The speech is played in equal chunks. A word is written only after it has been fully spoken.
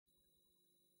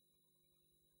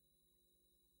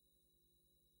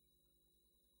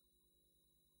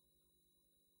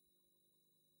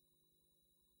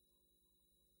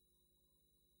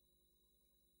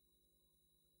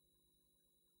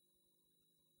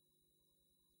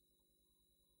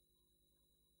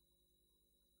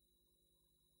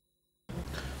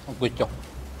អង្គុយចុះ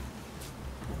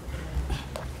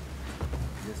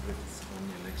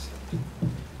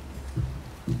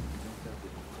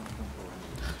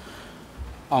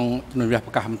អង្គជំនុំជម្រះ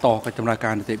ប្រកាសបន្តកិច្ចដំណើរកា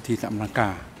រនីតិវិធីសកម្មភាព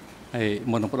ហើយ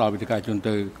មុននឹងផ្ដល់វិធានការជូន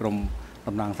ទៅក្រម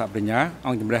តំណាងសហប្រញ្ញាអ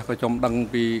ង្គជំរះក៏ចង់ដឹង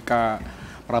ពីការ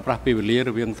ប្រើប្រាស់ពេលវេលារ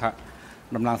វាង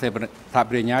តំណាងសហ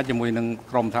ប្រញ្ញាជាមួយនឹង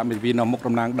ក្រមសហមេធាវីនៅមុខ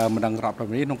តំណាងដើមមិនដឹងរាប់រយ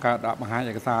នេះក្នុងការដាក់បង្ហាញ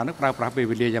ឯកសារនោះប្រើប្រាស់ពេល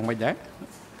វេលាយ៉ាងម៉េចដែរ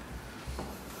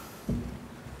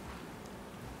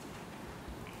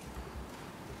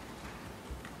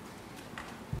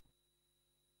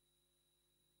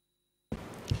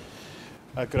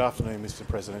Good afternoon, Mr.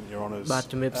 President, Your Honours. The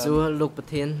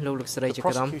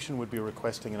prosecution would be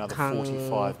requesting another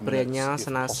 45 minutes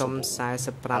if possible.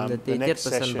 The next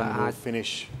session will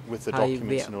finish with the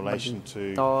documents in relation to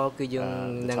the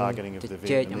targeting of the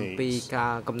Vietnamese.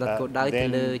 Then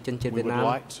we would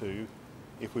like to,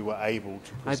 if we were able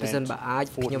to present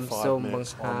 45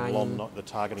 minutes on Lon, the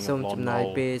targeting of Lon Nol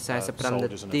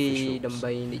soldiers and officials.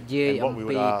 And what we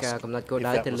would ask, if that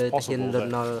was possible, that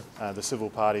the civil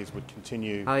parties would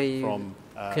continue from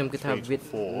 3 to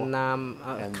 4, and then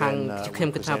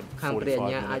we'll present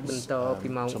 45 minutes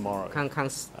tomorrow.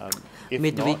 If not,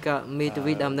 what we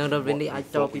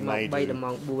thought we may do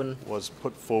was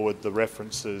put forward the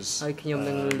references in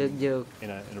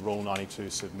a Rule 92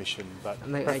 submission, but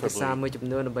preferably we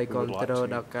would like to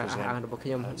present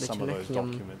some of those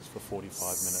documents for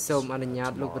 45 minutes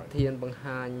tomorrow.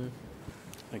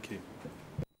 Thank you.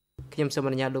 ខ្ញុំសូមអ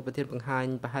នុញ្ញាតលោកប្រធានបង្ហាញ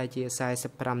ប្រហែលជា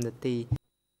45នាទី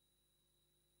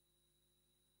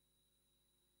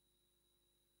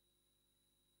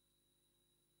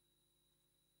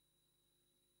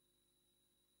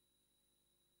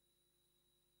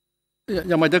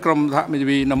យ៉ាងម៉េចទៅក្រុមសហមេធា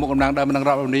វីនៅមុខតំណាងដើមមិនដឹង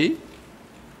រាប់នេះ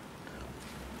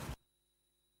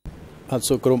អត់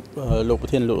សូក្រុមលោកប្រ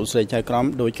ធានលោកស្រីចៅក្រម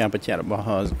ដោយការបញ្ជាក់របស់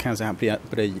ខាងសហព្រះ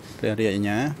រាជអាជ្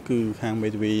ញាគឺខាងមេ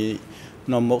ធាវី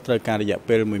នាំមុខត្រូវការរយៈ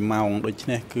ពេល1ម៉ោងដូច្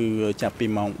នេះគឺចាប់ពី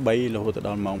ម៉ោង3រហូតដ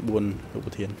ល់ម៉ោង4លោកប្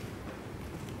រធាន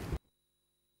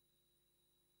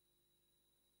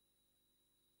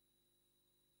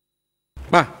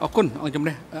បាទអរគុណអង្គជំ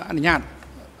នះអនុញ្ញាត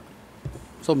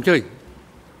សូមអញ្ជើញ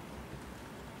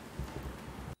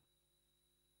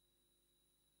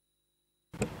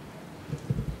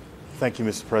Thank you,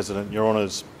 Mr. President. Your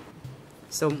Honours,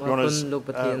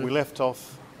 we left off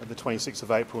at the 26th of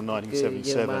April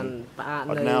 1977.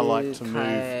 I'd now like to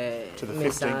move to the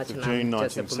 15th of June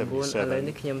 1977, and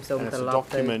it's a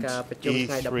document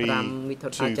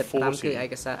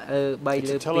E3-240.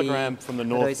 It's a telegram from the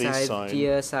North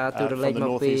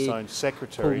East Zone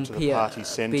Secretary to the party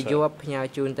centre.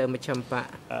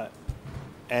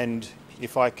 And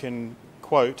if I can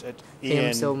quote at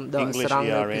EN English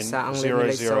ERN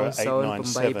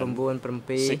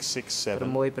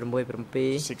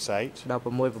 00897-667-68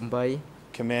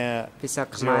 Khmer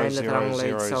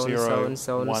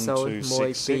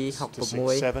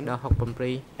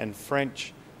 0001266-67 and French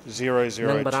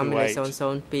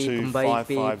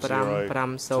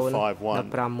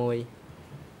 0028-2550-51.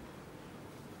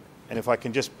 And if I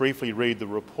can just briefly read the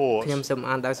report,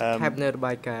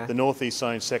 the North East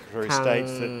Zone Secretary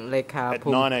states that at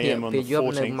 9 a.m. on the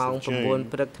 14th of June,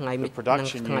 the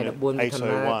production unit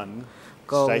 801,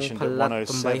 stationed at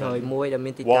 107,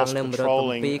 whilst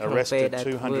patrolling, arrested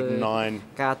 209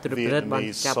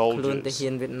 Vietnamese soldiers,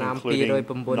 including 9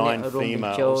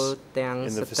 females,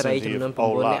 in the vicinity of O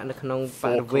Lat,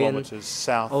 4 kilometres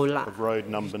south of road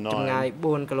number 9.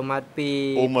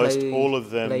 Almost all of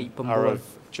them are of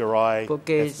Jarai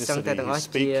ethnicity who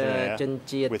speak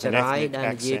Khmer with an ethnic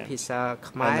accent,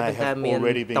 and they have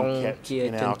already been kept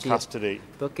in our custody.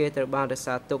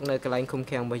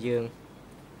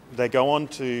 They go on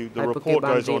to, the report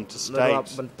goes on to state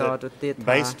that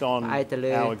based on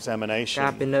our examination,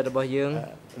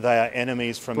 they are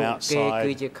enemies from outside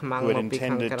who had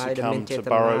intended to come to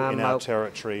burrow in our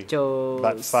territory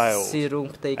but failed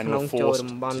and were forced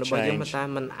to change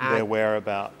their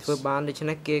whereabouts.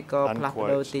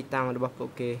 Unquote.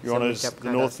 Your Honours,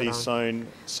 the North East Zone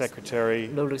Secretary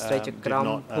did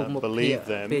not believe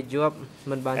them,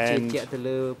 and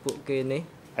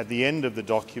at the end of the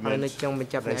document, they said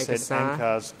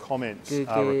Ankar's comments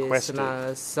are requested,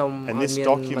 and this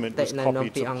document was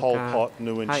copied to Pol Pot,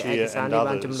 Nguyen Chia and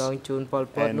others, and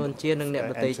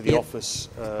to the Office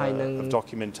of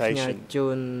Documentation.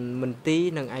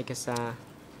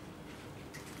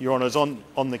 Your Honours,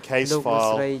 on the case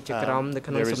file,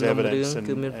 there is evidence, and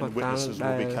witnesses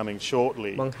will be coming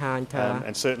shortly,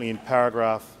 and certainly in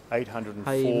paragraph 804 of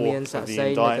the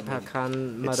indictment,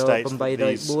 it states that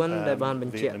these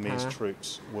Vietnamese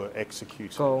troops were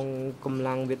executed.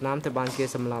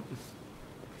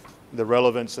 The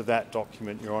relevance of that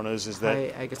document, Your Honours, is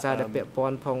that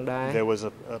there was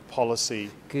a policy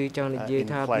in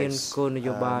place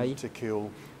to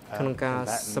kill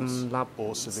combatants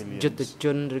or civilians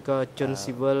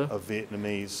of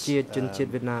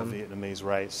Vietnamese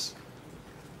race.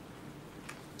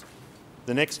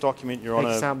 The next document, Your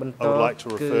Honour, I would like to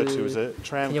refer to is a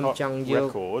Tramcock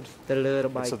record.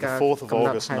 It's of the 4th of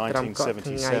August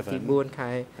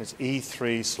 1977. It's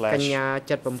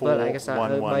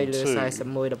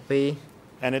E3/4112.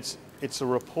 And it's a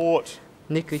report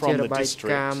from the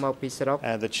district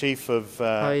and the chief of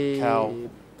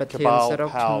Cabal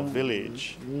Pal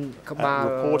village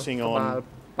reporting on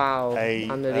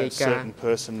a certain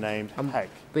person named Haik,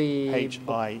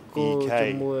 H-I-E-K.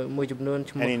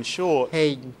 And in short,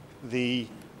 the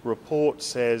report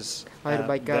says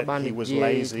that he was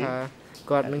lazy and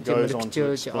goes on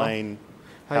to explain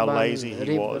how lazy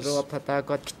he was, and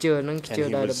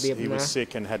he was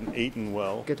sick and hadn't eaten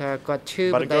well. But it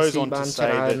goes on to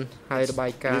say that it is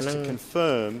to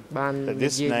confirm that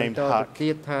this named Hak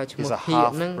is a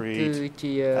half-breed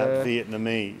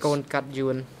Vietnamese.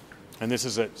 And this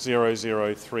is at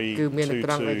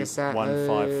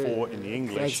 003222154 in the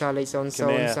English. Khmer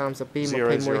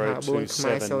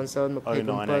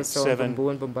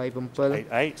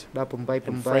 00270988788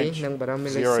 and French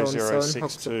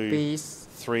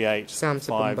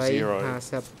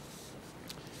 00623850.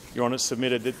 Your Honour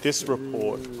submitted that this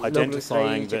report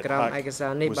identifying that Hak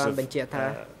was of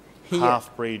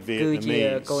half-breed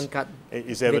Vietnamese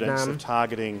is evidence of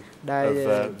targeting of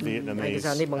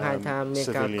Vietnamese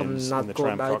civilians in the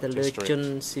Tramcock district.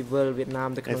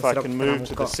 If I can move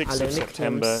to the 6th of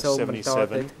September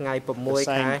 77, the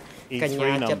same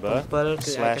E3 number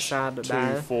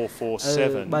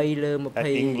 /2447 at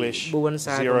English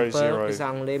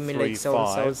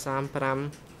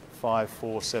 0035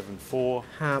 5474,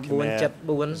 Khmer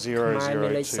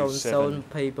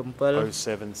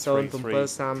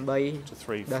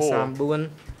 00270733-34,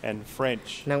 and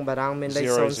French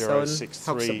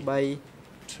 00632162.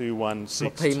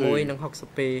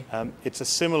 It's a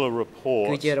similar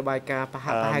report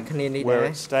where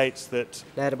it states that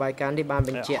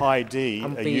Hai Di,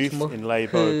 a youth in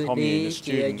Labour communist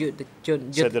student,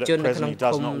 said that at present he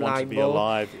does not want to be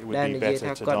alive, it would be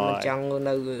better to die.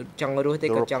 The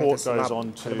report goes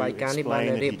on to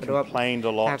explain that he complained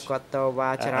a lot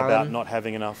about not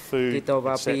having enough food,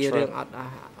 etc.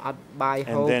 And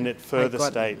then it further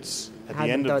states at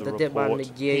the end of the report,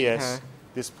 P.S.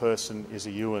 this person is a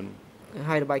Yuan.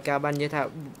 And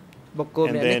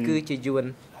then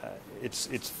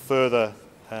it's further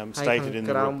stated in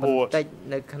the report that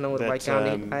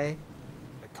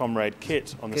Comrade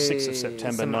Kit on the 6th of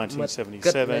September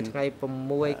 1977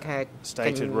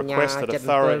 stated request that a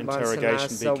thorough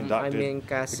interrogation be conducted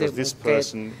because this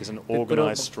person is an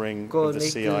organised string of the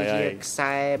CIA. We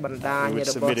would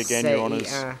submit again, Your Honours,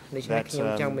 that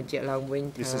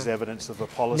this is evidence of a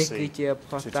policy to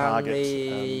target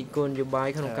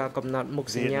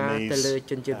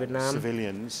Vietnamese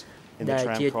civilians in the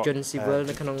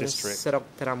Tramcock district.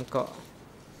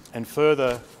 And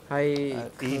further,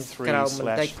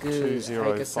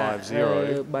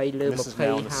 E3/2050, this is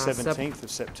now on the 17th of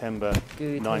September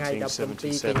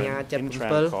 1977 in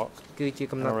Tramcock,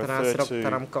 and I refer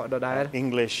to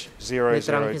English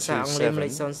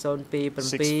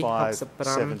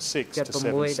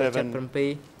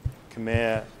 00276576-77,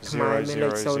 Khmer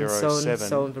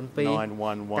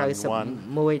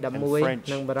 00079111, and French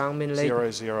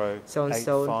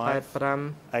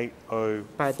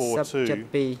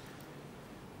 00858042.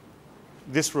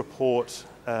 This report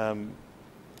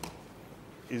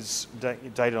is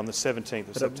dated on the 17th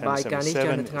of September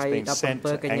 77. It's been sent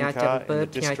to Angkar in the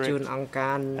district,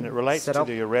 and it relates to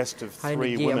the arrest of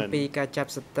 3 women.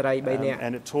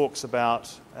 And it talks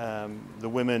about the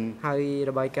women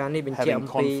having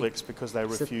conflicts because they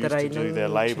refused to do their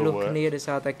labour work, and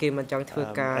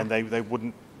they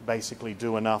wouldn't basically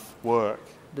do enough work.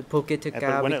 But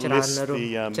when it lists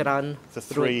the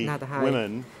 3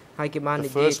 women, the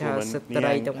first woman,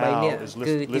 Niang Ao, is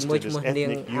listed as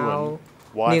ethnic Yuan,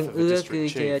 wife of the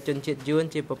district chief.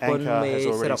 Angkar has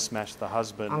already smashed the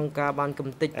husband. And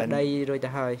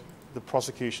the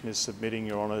prosecution is submitting,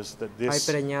 Your Honours, that this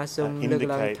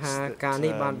indicates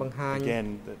that,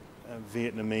 again, that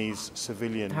Vietnamese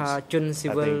civilians have been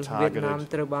targeted and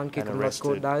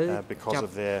arrested because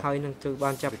of their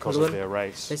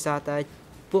race.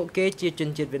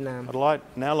 I'd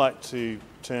now like to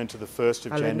turn to the 1st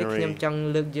of January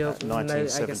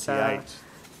 1978.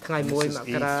 ថ្ងៃ1 មក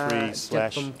រា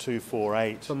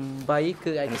E3/248 8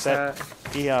 គឺឯកសារ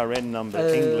ERN number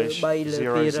English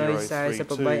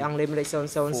 3/248 អង់គ្លេសមានលេខ0032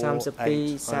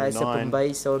 4809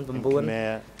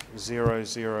 Khmer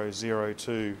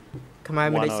 0002 ខ្មែរ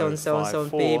មានលេខ0002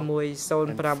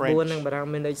 105 និងបារាំង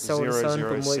មានលេខ0063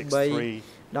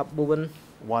 14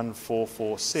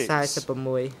 1446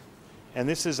 46 and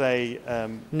this is a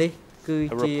នេះ a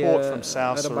report from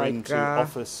South Surin to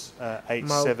Office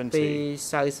 870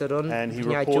 and he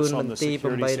reports on the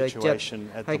security situation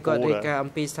at the border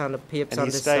and he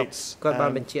states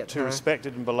to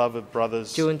respected and beloved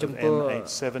brothers of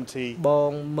M870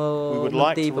 we would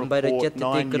like to report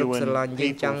 9 UN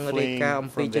people fleeing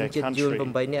from their country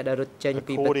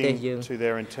according to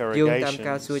their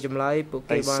interrogations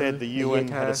they said the UN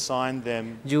had assigned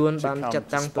them to come to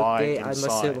spy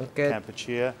inside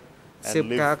Kampuchea and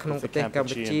live with the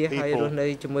Cambodian people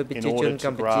in order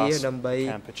to grasp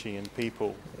Cambodian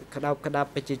people.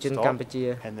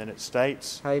 And then it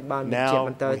states, now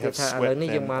we have swept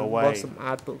them away.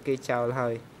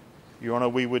 Your Honour,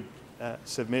 we would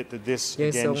submit that this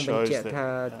again shows that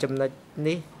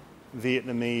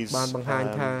Vietnamese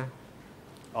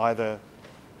either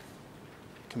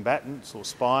combatants or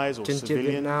spies or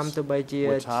civilians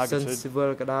were targeted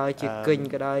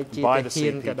by the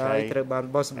CPK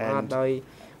and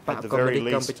at the very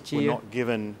least were not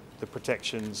given the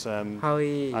protections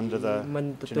under the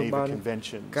Geneva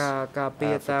Conventions for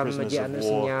prisoners of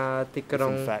war, if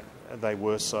in fact they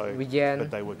were so,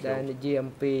 but they were killed.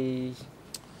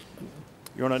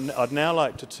 Your Honour, I'd now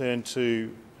like to turn to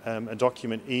a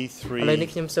document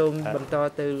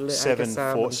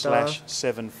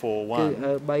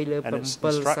E3/741 and its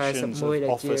instructions of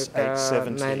Office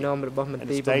 870 and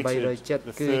it's dated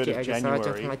the 3rd of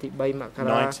January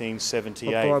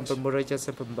 1978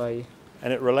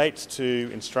 and it relates to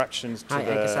instructions to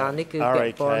the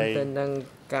RAK,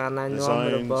 the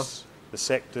zones, the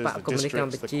sectors, the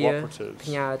districts, the cooperatives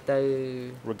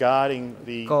regarding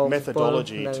the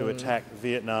methodology to attack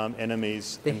Vietnam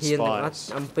enemies and spies.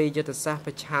 And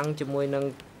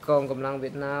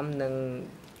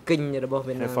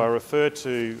if I refer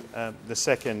to the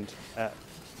second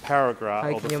paragraph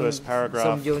or the first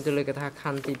paragraph,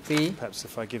 perhaps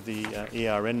if I give the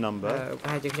ERN number,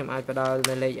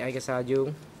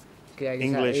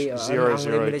 English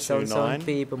 0029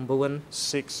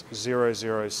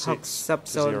 6006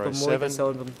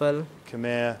 07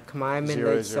 Khmer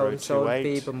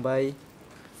 0028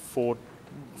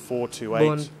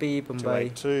 428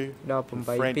 282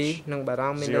 French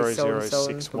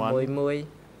 0061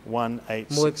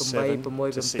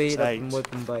 1867 to 68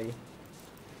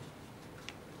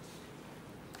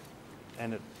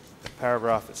 and the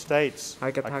paragraph it states,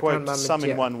 I quote, some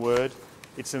in one word,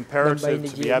 it's imperative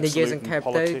to be absolute in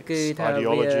politics,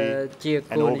 ideology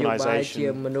and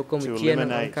organisation to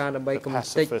eliminate the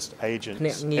pacifist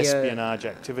agents, espionage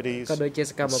activities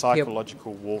and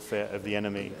psychological warfare of the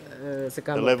enemy.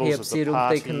 The levels of the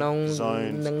party,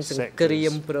 zones, sectors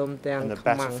and the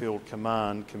battlefield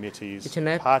command committees,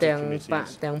 party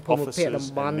committees, officers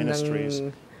and ministries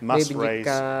must raise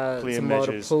clear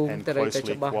measures and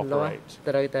closely cooperate.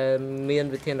 Then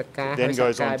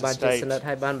goes on to state,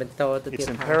 it's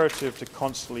imperative to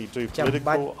constantly do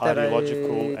political,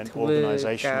 ideological and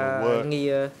organisational work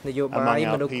among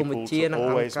our people to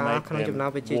always make them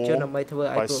more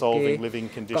by solving living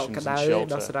conditions and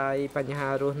shelter. It's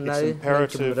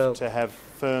imperative to have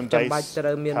firm base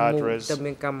cadres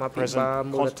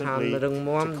present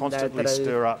constantly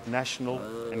stir up national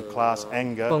and class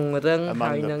anger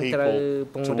among the people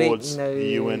towards the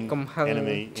UN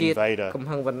enemy invader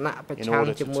in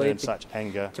order to turn such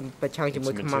anger into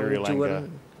material anger and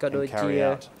carry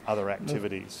out other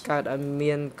activities.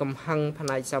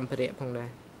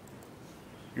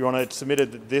 Your Honour, it's submitted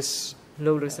that this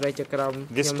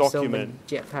document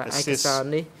assists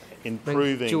in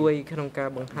proving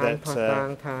that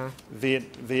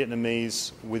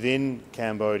Vietnamese within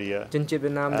Cambodia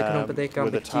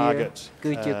were the target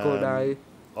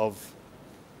of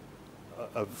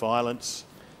violence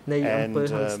and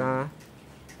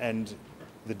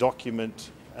the document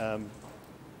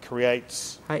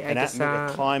creates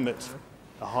a climate,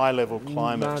 a high-level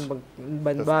climate of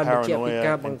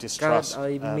paranoia and distrust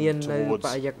towards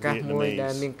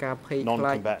Vietnamese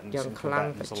non-combatants and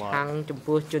combatants alike.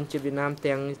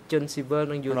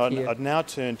 I'd now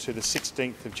turn to the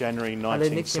 16th of January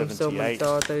 1978.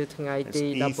 It's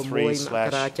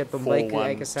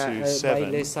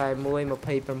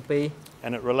E3/4127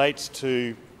 and it relates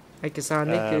to a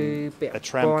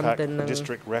Tramcut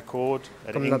district record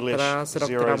at English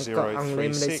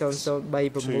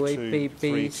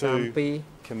 0026-2232,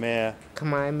 Khmer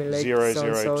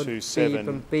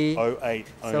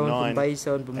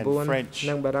 0027-0809, and French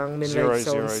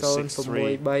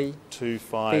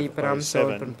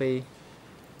 0063-2507.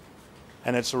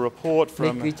 And it's a report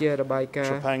from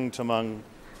Trapang Tamang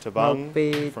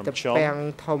Tabang from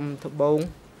Chong.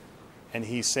 And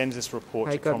he sends this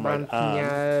report to Comrade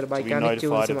Arm to be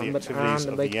notified of the activities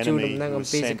of the enemy who was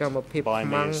sent by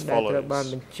me as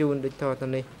follows.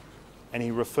 And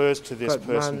he refers to this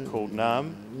person called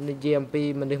Nam. And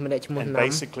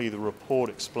basically the report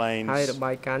explains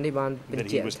that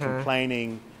he was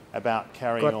complaining about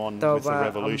carrying on with the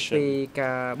revolution.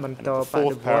 And the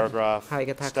fourth paragraph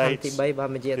states,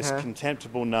 this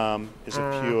contemptible Nam is a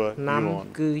pure Yuan.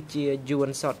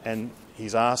 And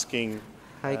he's asking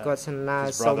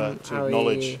his brother to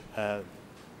acknowledge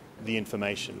the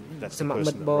information. That's the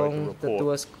person that wrote the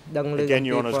report. Again,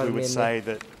 Your Honours, we would say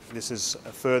that this is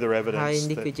further evidence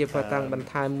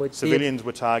that civilians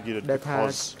were targeted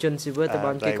because they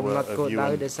were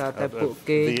of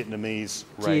Vietnamese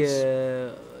race.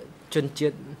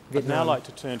 I'd now like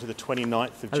to turn to the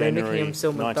 29th of January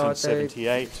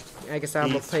 1978,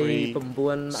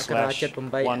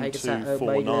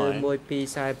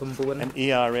 E3/1249, and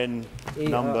ERN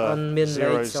number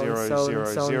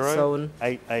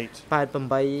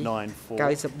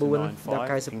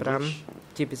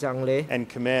 0000889495 and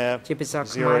Khmer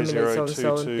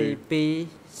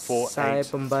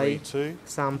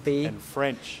 00224832 and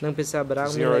French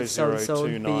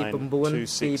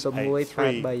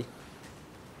 00292683.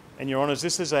 And Your Honours,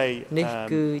 this is a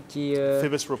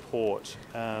Phoebus report.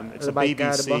 It's a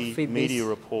BBC media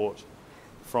report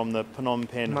from the Phnom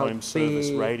Penh Home Service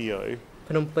Radio.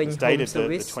 It's dated the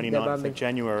 29th of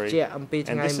January. And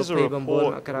this is a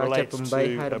report that relates to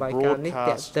a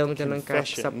broadcast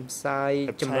confession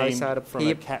obtained from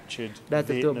a captured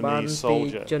Vietnamese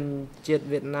soldier.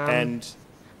 And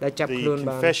the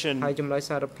confession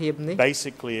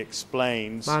basically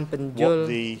explains what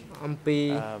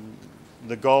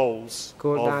the goals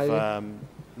of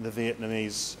the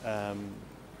Vietnamese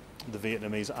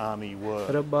army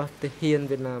were.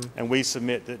 And we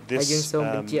submit that this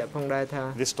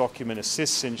document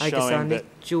assists in showing that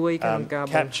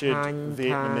captured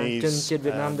Vietnamese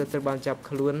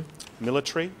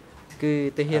military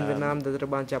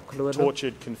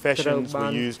tortured confessions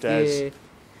were used as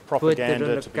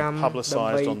propaganda to be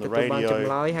publicised on the radio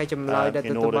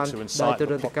in order to incite the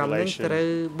population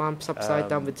to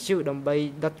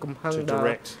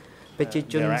direct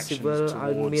their actions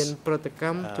towards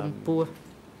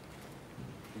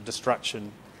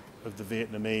destruction of the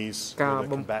Vietnamese, whether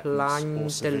combatants or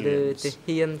civilians.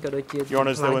 Your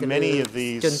Honours, there were many of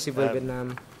these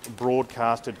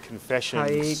broadcasted confessions on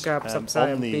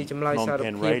the Phnom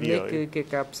Penh radio.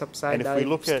 And if we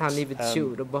look at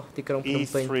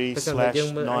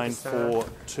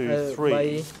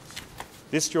E3/9423,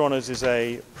 this, Your Honours, is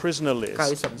a prisoner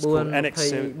list. It's called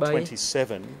Annex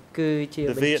 27,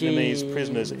 the Vietnamese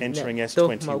prisoners entering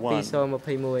S21.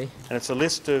 And it's a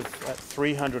list of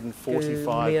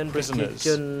 345 prisoners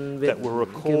that were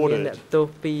recorded on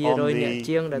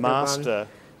the master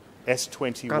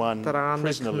S21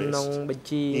 prisoner list,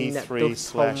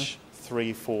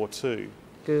 E3/342.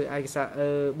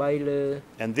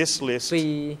 And this list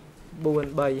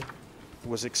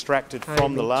was extracted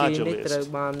from the larger list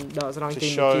to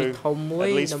show,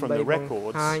 at least from the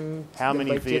records, how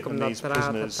many Vietnamese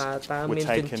prisoners were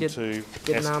taken to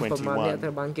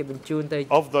S21.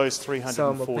 Of those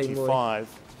 345,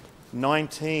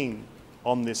 19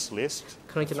 on this list,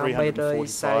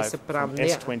 345 from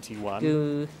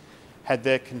S21, had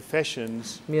their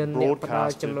confessions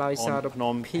broadcasted on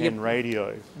Phnom Penh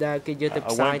radio. I won't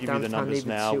give you the numbers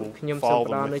now, we'll file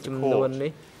them with the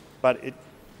court. But it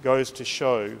goes to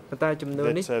show that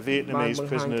Vietnamese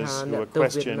prisoners who were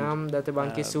questioned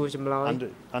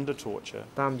under torture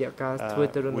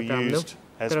were used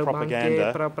as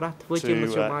propaganda to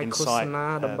incite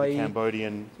the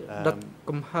Cambodian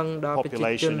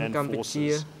population and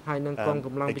forces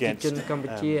against the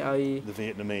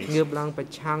Vietnamese.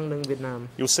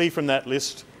 You'll see from that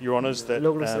list, Your Honours, that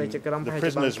the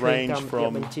prisoners range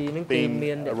from arriving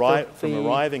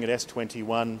at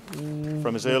S21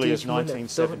 from as early as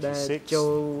 1976,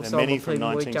 and many from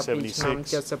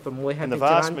 1976, and the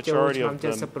vast majority of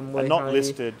them are not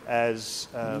listed as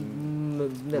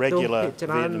regular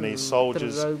Vietnamese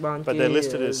soldiers, but they're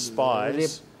listed as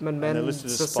spies, and they're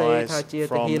listed as spies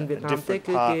from different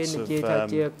parts of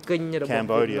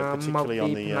Cambodia, particularly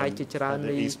on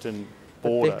the eastern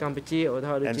border.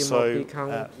 And so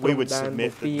we would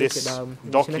submit that this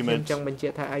document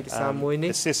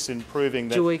assists in proving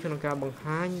that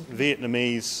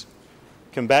Vietnamese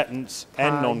combatants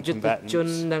and non-combatants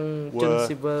were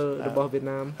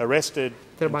arrested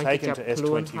and taken to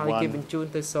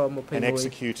S21 and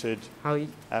executed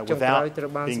without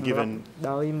being given,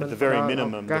 at the very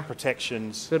minimum, the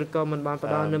protections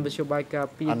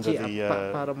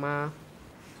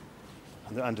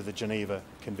under the Geneva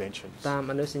Conventions.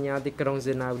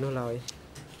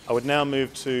 I would now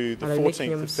move to the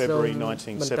 14th of February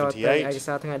 1978. It's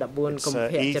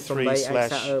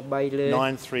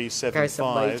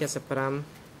E3/9375.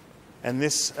 And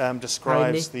this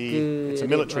describes it's a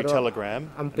military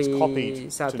telegram. It's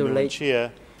copied to Nguyen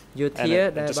Chia, and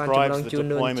it describes the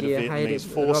deployment of Vietnamese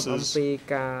forces,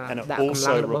 and it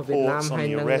also reports on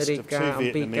the arrest of 2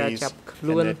 Vietnamese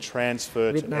and their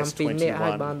transfer to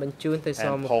S21. And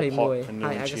Pol Pot and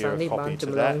Nguyen Chia are copied to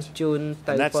that. And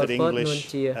that's at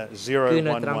English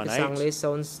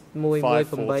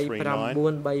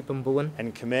 0118-5439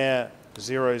 and Khmer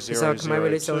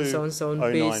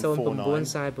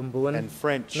 0002-0949 and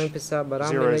French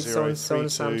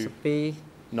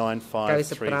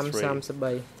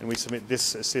 0032-9533. And we submit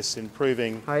this assists in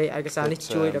proving that,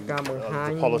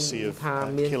 the policy of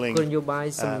killing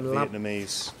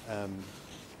Vietnamese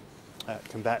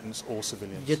combatants or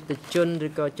civilians.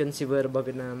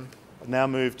 Now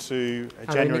move to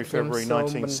January-February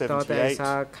 1978,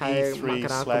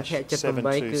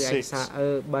 E3/726.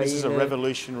 This is a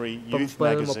revolutionary youth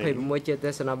magazine, and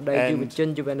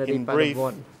in brief,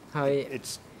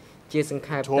 it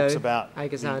talks about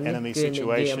the enemy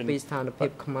situation,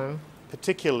 but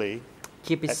particularly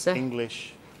at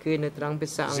English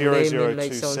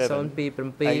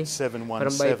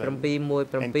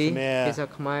 0027-8717 and Khmer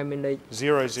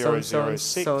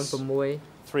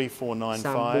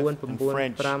 0006-3495 and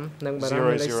French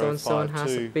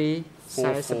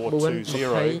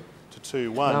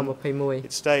 0052-4420-21.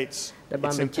 It states,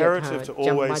 it's imperative to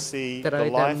always see the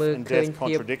life and death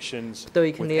contradictions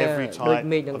with every type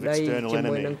of external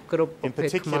enemy, in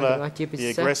particular the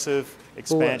aggressive,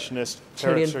 expansionist,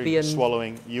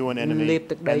 territory-swallowing UN enemy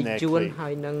and their clique.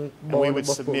 And we would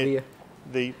submit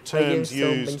the terms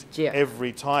used,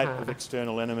 every type of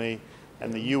external enemy,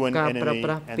 and the UN enemy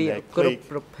and their clique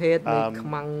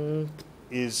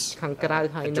is a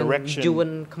direction to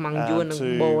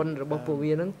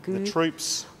the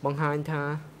troops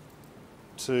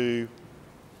to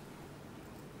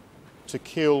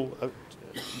kill,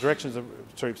 directions of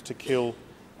troops to kill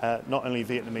not only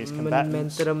Vietnamese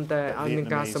combatants, but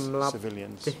Vietnamese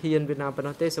civilians.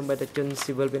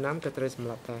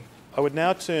 I would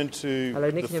now turn to the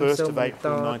 1st of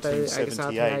April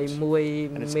 1978,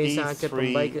 and it's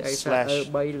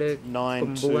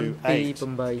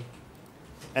E3/928.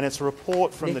 And it's a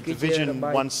report from the Division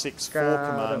 164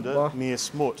 Commander, Mir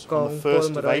Smut, on the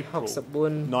 1st of April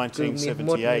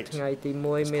 1978.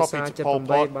 It's copied to Pol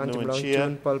Pot, Nguyen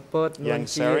Chia, Yang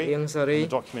Sari, and the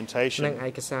documentation.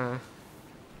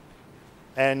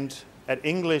 And at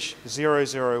English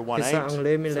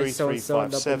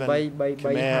 0018-3357,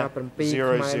 Khmer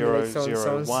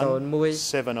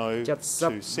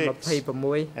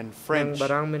 0001-7026, and French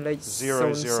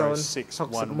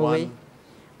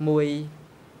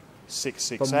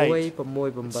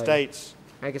 00611-668 states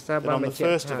that on the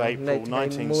 1st of April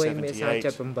 1978,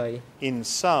 in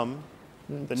sum,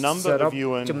 the number of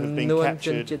UN who have been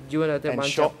captured and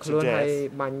shot to death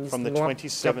from the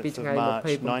 27th of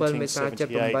March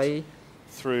 1978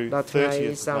 through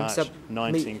 30th of March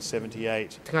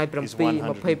 1978 is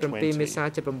 120.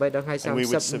 And we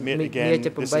would submit again,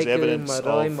 this is evidence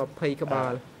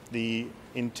of the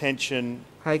intention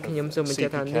of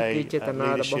CPK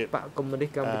leadership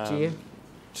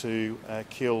to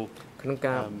kill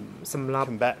combatants and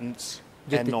non-combatants,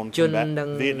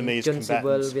 Vietnamese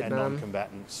combatants and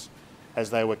non-combatants,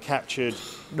 as they were captured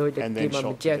and then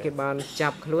shot to death.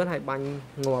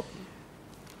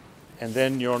 And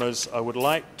then, Your Honours, I would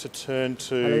like to turn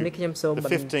to the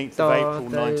 15th of April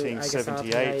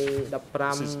 1978.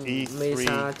 This is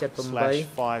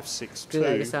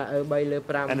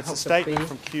E3/562. And it's a statement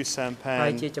from Q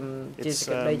Sampan. It's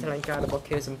a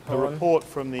report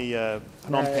from the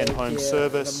Phnom Penh Home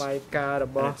Service. And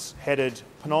it's headed,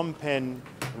 Phnom Penh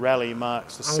Rally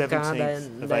marks the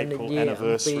 17th of April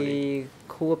anniversary.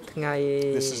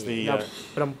 This is the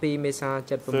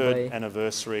third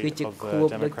anniversary of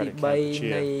Democratic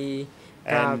Kampuchea.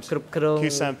 And Q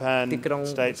Sampan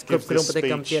states, gives this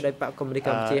speech at a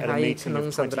meeting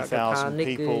of 20,000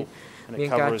 people and it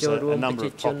covers a number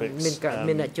of topics,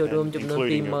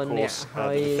 including, of course,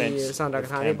 the defence of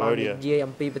Cambodia. And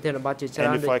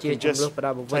if I can just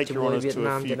take your honours to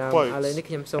a few quotes,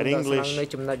 at English,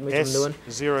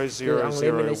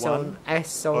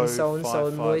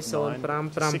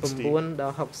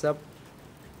 S001-0559-60,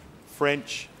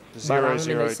 French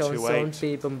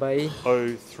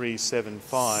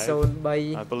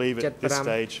 0028-0375. I believe at this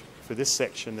stage, for this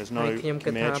section, there's no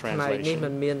Khmer translation.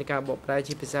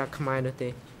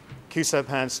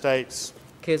 Kusabhan states,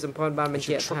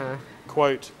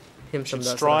 quote, should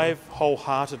strive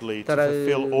wholeheartedly to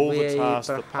fulfill all the tasks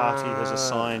the party has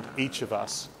assigned each of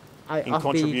us in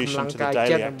contribution to the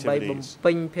daily activities,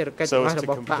 so as to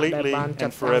completely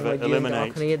and forever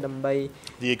eliminate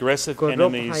the aggressive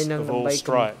enemies of all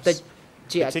stripes,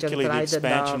 particularly the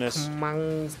expansionist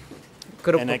and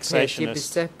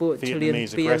annexationist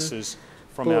Vietnamese aggressors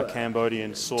from our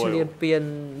Cambodian soil. And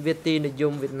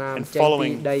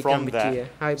following from that,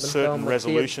 certain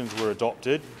resolutions were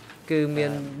adopted. And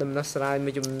in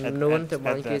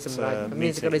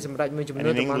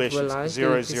English,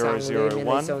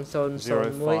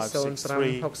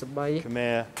 0001-0563,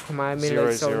 Khmer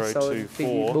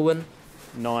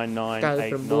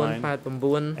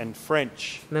 0024-9989, and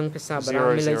French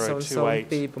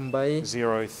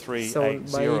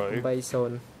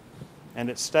 0028-0380. And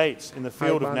it states, in the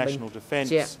field of national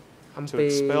defence, to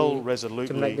expel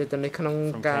resolutely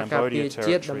from Cambodia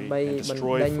territory and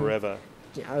destroy forever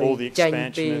all the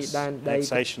expansionists,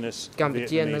 annexationists,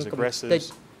 Vietnamese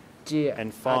aggressors,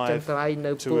 and 5,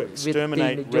 to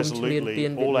exterminate resolutely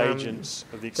all agents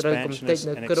of the expansionist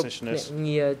and annexationist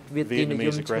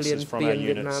Vietnamese aggressors from our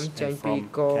units and from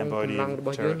Cambodian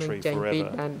territory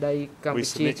forever. We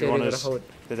submit, Your Honours,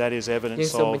 that is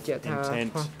evidence of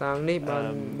intent,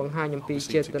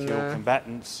 obviously to kill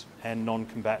combatants and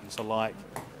non-combatants alike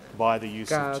by the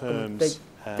use of terms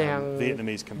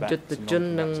Vietnamese combatants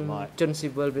and non-combatants alike,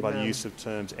 by the use of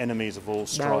terms enemies of all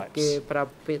stripes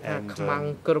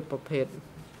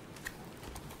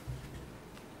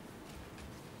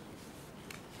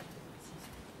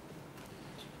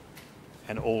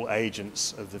and all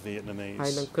agents of the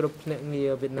Vietnamese.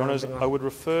 Your Honours, I would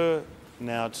refer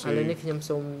now to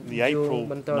the April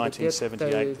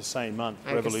 1978, the same month,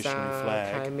 revolutionary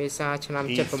flag,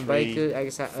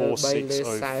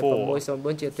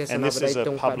 E34604, and this is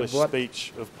a published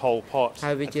speech of Pol Pot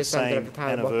at the same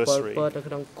anniversary.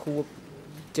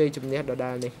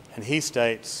 And he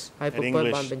states, in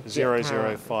English,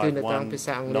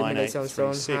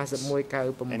 0051-9836,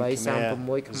 and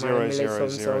Khmer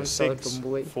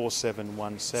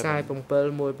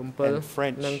 0006-4717, and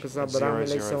French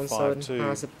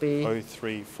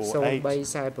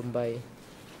 0052-0348.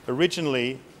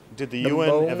 Originally, did the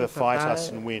UN ever fight us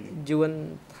and win?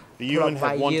 The UN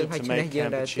had wanted to make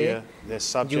Kampuchea their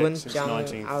subject since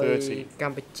 1930.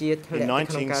 In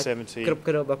 1970, could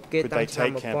they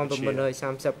take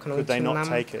Kampuchea? Could they not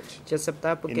take it?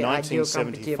 In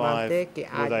 1975, were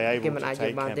they able to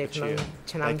take Kampuchea?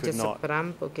 They could not.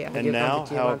 And now,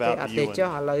 how about the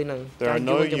UN? There are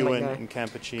no UN in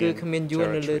Kampuchean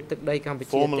territory.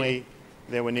 Formerly,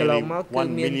 there were nearly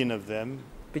 1 million of them.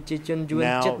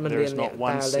 Now there is not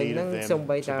one seed of them to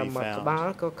be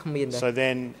found. So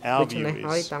then our view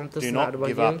is, do not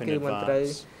give up in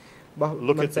advance.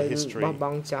 Look at the history. Can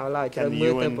the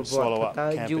UN swallow up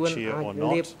Kampuchea or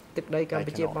not? They cannot.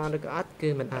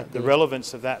 The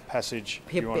relevance of that passage,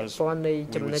 Your Honours, we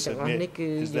would submit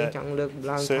is that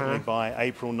certainly by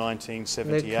April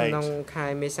 1978,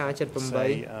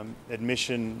 say,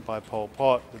 admission by Pol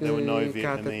Pot that there were no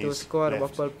Vietnamese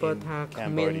left in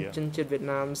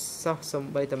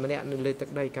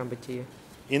Cambodia.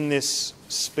 In this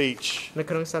speech,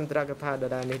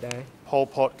 Pol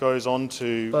Pot goes on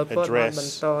to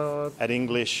address, at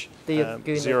English,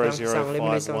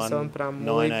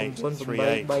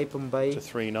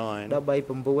 0051-9838-39,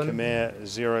 Khmer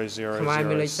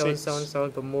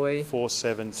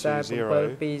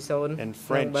 0006-4720, and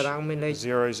French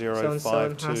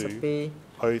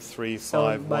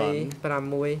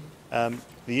 0052-0351.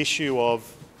 The issue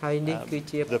of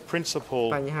the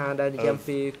principle of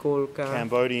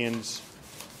Cambodians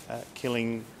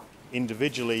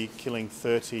individually killing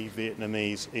 30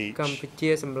 Vietnamese each.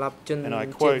 And I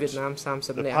quote,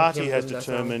 the party has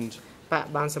determined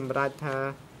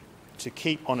to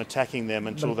keep on attacking them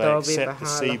until they accept the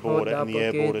sea border and the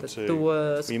air border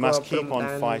too. We must keep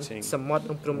on fighting,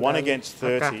 1 against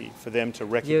 30, for them to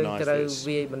recognise this,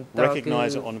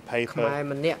 recognise it on paper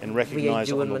and recognise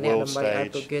it on the world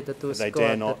stage, that they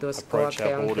dare not approach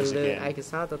our borders again.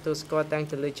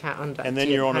 And then,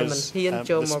 Your Honours,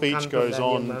 the speech goes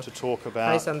on to talk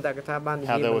about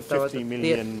how there were 50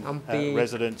 million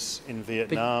residents in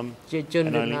Vietnam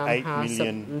and only 8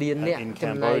 million in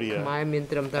Cambodia,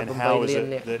 and how is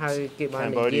it that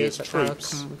Cambodia's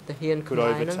troops could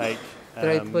overtake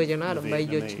the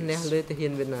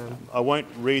Vietnamese. I won't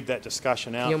read that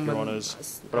discussion out, Your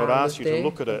Honours, but I would ask you to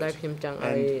look at it,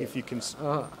 and if you can,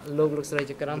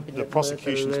 the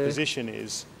prosecution's position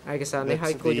is that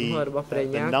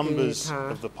the numbers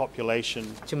of the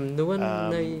population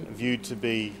viewed to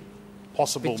be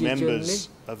possible members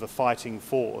of a fighting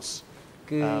force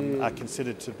are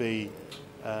considered to be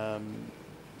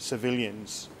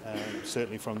civilians,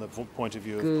 certainly from the point of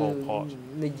view of Pol Pot.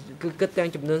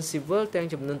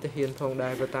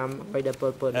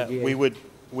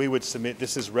 We would submit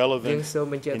this is relevant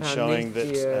in showing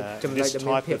that this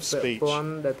type of speech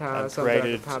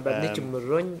created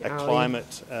a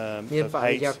climate of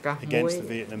hate against the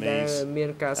Vietnamese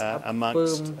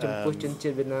amongst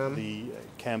the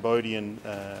Cambodian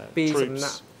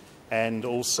troops and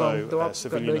also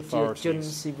civilian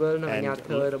authorities, and helped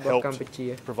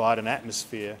provide an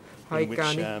atmosphere in which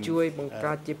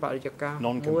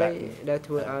non-combatant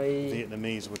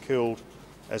Vietnamese were killed,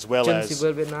 as well as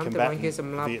combatant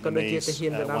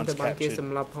Vietnamese once captured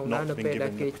not been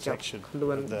given the protection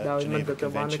of the Geneva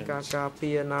Conventions.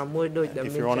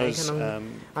 If Your Honours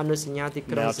now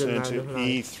turn to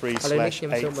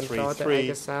E3/833,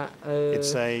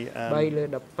 it's a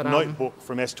notebook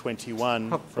from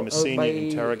S21 from a senior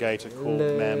interrogator called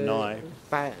Mam Nai,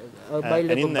 and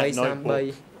in that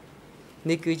notebook,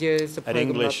 at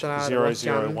English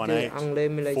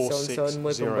 0018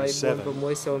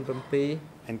 4607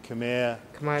 and Khmer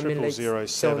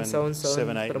 007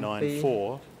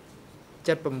 7894.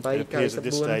 It appears at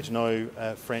this stage no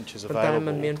French is available.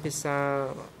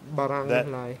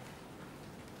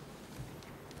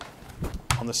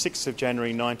 On the 6th of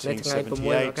January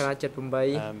 1978,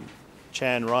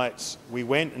 Chan writes, "We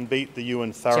went and beat the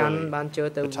UN thoroughly.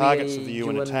 The targets of the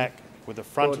UN attack were the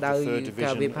front of the 3rd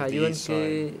Division of the East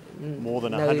Side, more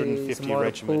than 150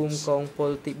 regiments.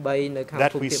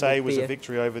 That, we say, was a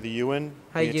victory over the UN.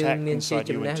 We attacked inside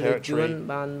UN territory and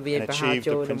achieved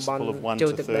the principle of 1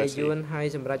 to 30.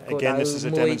 Again, this is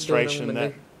a demonstration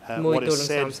that what is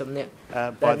said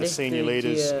by the senior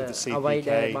leaders of the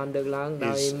CPK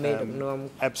is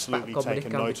absolutely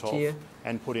taken note of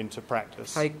and put into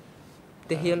practice." And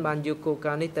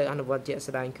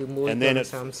then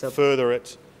further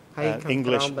at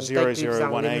English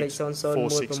 0018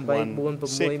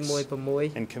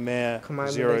 4616 and Khmer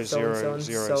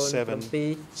 0007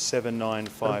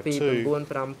 7952,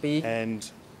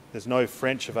 and there's no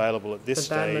French available at this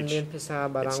stage. It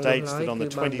states that on the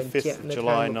 25th of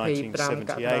July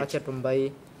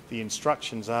 1978, the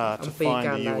instructions are to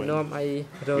find the UN.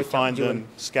 We find them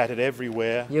scattered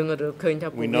everywhere.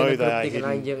 We know they are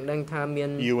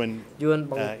hidden UN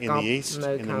in the east,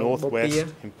 in the northwest,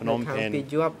 in Phnom Penh,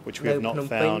 which we have not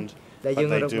found, but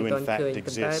they do in fact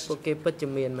exist.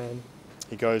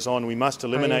 He goes on, "We must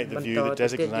eliminate the view that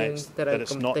designates that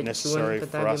it's not necessary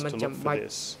for us to look for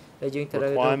this.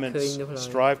 Requirements,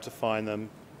 strive to find them,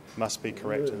 must be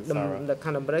correct and thorough."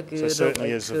 So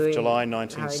certainly as of July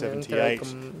 1978,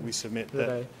 we submit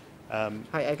that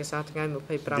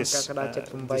this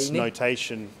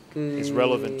notation is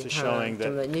relevant to showing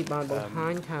that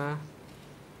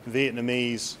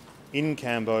Vietnamese in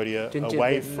Cambodia,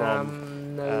 away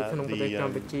from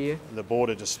the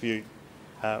border dispute,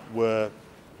 were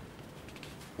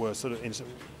sort of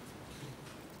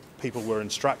people were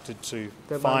instructed to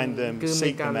find them,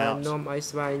 seek them out, and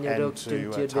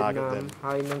to target them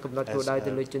as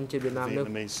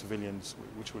Vietnamese civilians,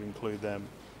 which would include them.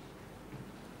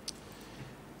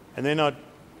 And then I'd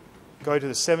go to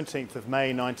the 17th of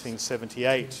May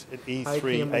 1978 at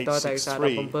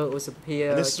E3863.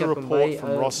 And this is a report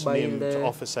from Rosnim to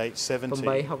Office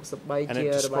 870, and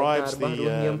it describes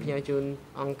the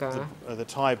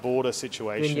Thai border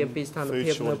situation,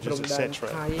 food shortages, etc.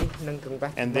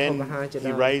 And then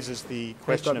he raises the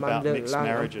question about mixed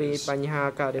marriages,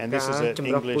 and this is at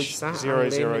English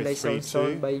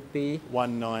 0032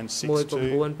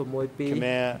 1962,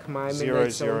 Khmer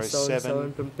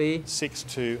 007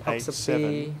 6287,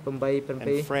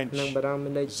 and French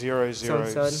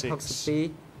 006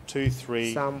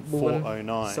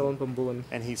 23409,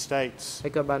 and he states,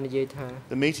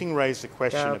 the meeting raised a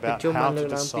question about how to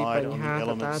decide on the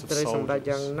elements of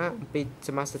soldiers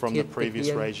from the previous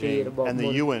regime and the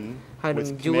Yuan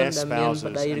with Khmer spouses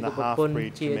and the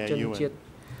half-breed Khmer Yuan.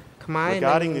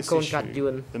 Regarding this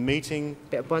issue, the meeting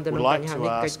would like to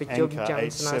ask Anchor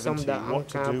 870 what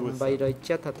to do with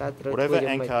them. Whatever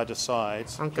Anchor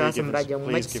decides,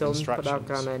 please give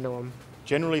instructions.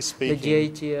 Generally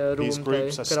speaking, these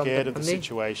groups are scared of the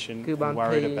situation and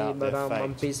worried about their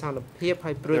fate.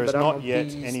 There is not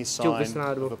yet any sign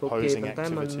of opposing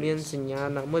activities.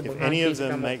 If any of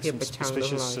them make some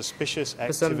suspicious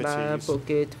activities, we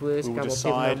will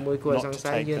decide not to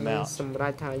take them out.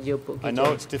 I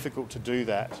know it's difficult to do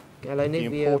that.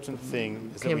 The important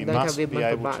thing is that we must be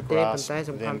able to grasp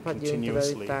them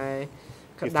continuously.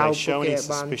 If they show any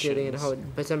suspicions,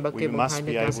 we must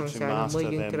be able to master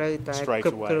them straight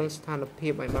away. And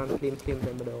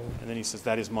then he says,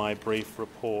 that is my brief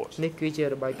report.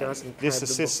 This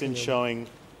assists in showing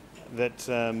that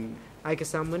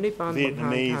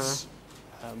Vietnamese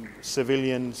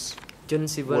civilians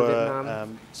were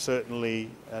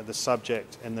certainly the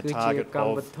subject and the target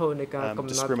of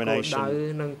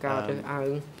discrimination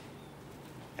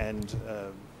and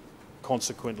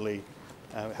consequently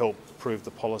help prove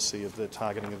the policy of the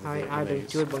targeting of the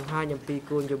Vietnamese.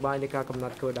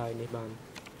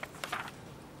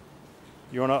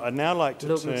 Your Honour, I'd now like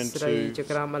to turn to a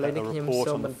report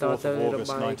on the 4th of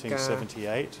August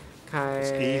 1978.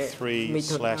 It's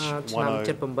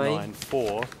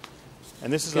E3/1094,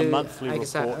 and this is a monthly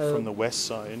report from the West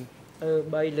Zone.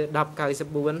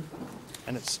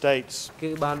 And it states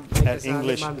at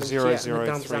English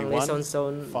 0031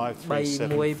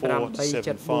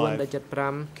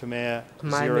 537475, Khmer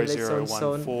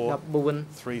 0014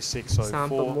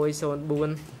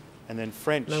 3604, and then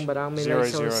French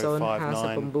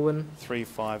 0059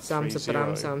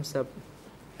 3530.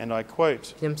 And I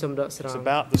quote, it's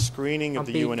about the screening of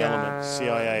the UN elements,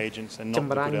 CIA agents, and not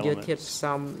the good elements.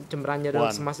 1.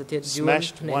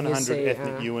 Smashed 100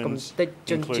 ethnic UNs,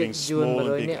 including small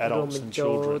and big adults and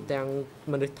children.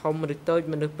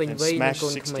 And smashed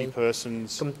 60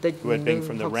 persons who had been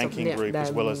from the ranking group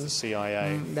as well as the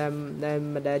CIA. And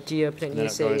then it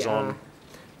goes on,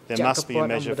 there must be a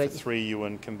measure for 3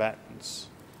 UN combatants.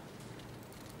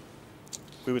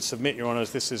 We would submit, Your Honours,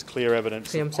 this is clear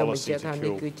evidence of policy to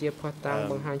kill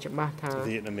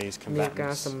Vietnamese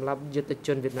combatants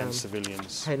and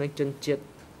civilians.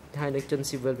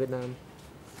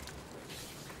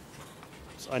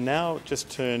 So I now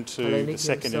just turn to the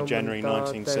 2nd of January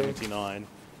 1979,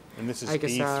 and this is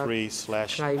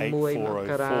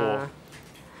E3/8404.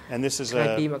 And this is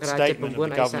a statement of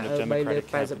the government of Democratic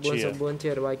Kampuchea.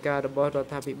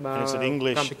 And it's in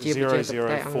English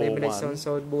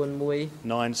 0041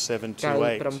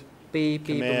 9728,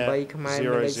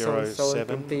 Khmer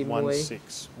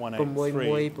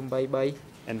 00716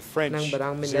 and French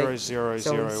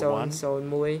 0001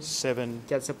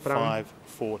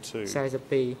 7542.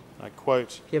 I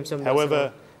quote,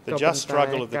 however, the just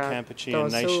struggle of the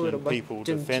Kampuchean nation and people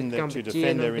to defend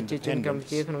their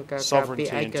independence, sovereignty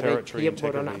and territorial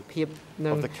integrity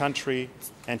of the country,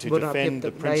 and to defend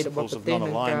the principles of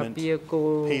non-alignment,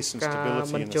 peace and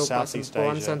stability in the Southeast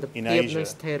Asia, in Asia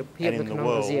and in the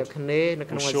world,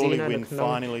 will surely win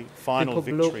final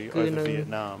victory over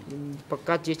Vietnam.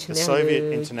 The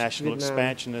Soviet international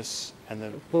expansionists and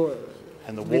the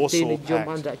Warsaw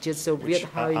Pact, which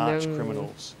are arch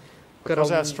criminals.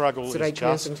 Because our struggle is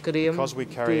just, because we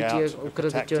carry out a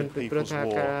protracted people's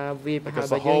war, because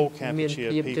the whole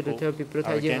Kampuchea people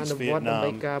are against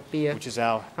Vietnam, which is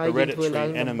our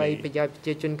hereditary enemy,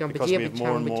 because we have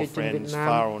more and more friends,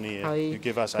 far or near, who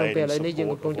give us aid and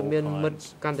support of all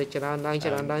kinds.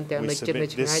 We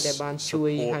submit this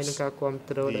supports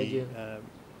the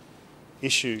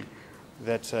issue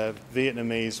that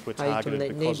Vietnamese were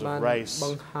targeted because of race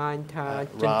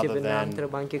rather than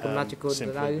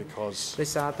simply because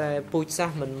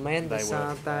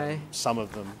some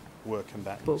of them were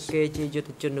combatants.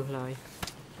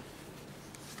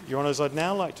 Your Honours, I'd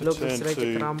now like to turn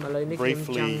to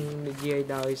briefly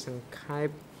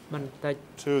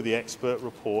 2 of the expert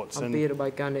reports. And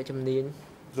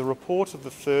the report of the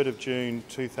 3rd of June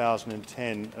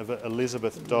 2010 of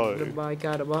Elizabeth Doe,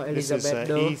 this is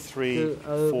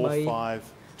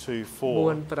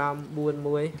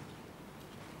E34524.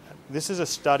 This is a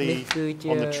study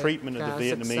on the treatment of the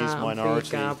Vietnamese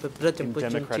minority in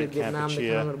democratic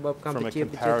Kampuchea from a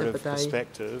comparative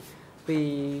perspective.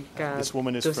 This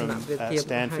woman is from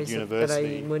Stanford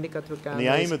University, and the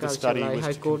aim of the study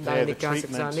was to compare the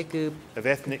treatment of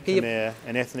ethnic Khmer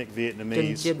and ethnic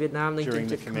Vietnamese during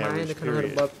the Khmer Rouge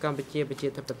period.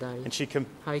 And she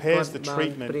compares the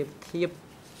treatment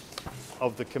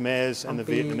of the Khmers and the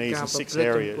Vietnamese in 6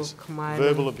 areas: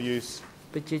 verbal abuse,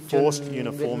 forced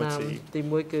uniformity,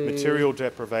 material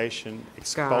deprivation,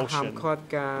 expulsion,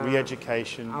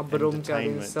 re-education and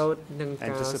detainment,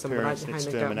 and disappearance and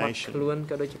extermination.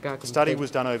 The study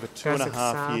was done over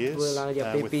 2.5 years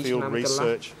with field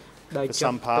research for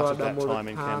some part of that time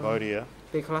in Cambodia.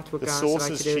 The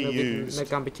sources she used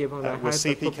were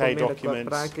CPK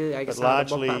documents, but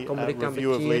largely a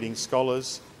review of leading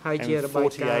scholars and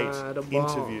 48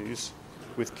 interviews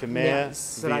with Khmer,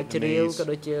 Vietnamese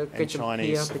and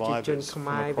Chinese survivors from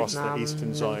across the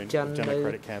eastern zone of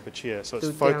democratic Kampuchea. So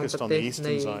it's focused on the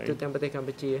eastern zone.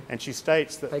 And she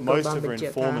states that most of her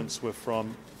informants were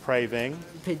from Prey Veng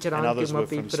and others were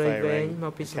from Svay Rieng,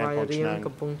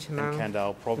 Kampong Chnang and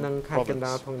Kandal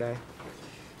province.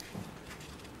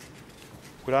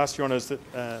 Would ask Your Honours to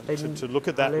look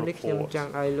at that report,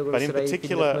 but in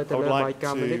particular I would like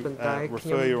to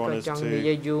refer Your Honours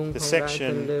to the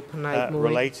section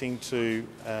relating to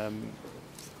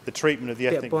the treatment of the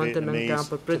ethnic Vietnamese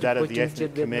to that of the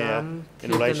ethnic Khmer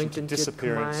in relation to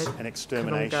disappearance and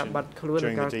extermination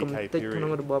during the DK period.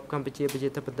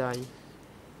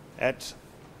 At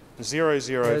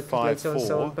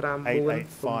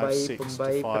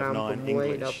 0054-8856-59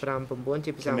 English,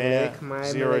 Khmer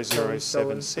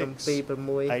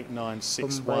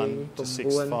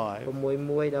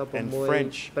 0076-8961-65, and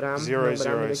French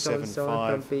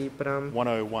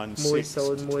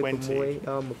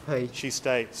 0075-1016-20. She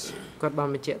states,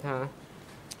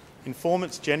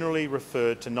 informants generally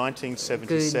referred to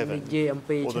 1977,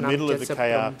 or the middle of the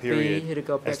KR period,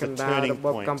 as the turning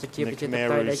point in the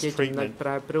Khmer Rouge treatment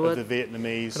of the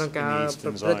Vietnamese in the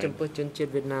eastern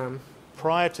zone.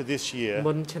 Prior to this year,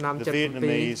 the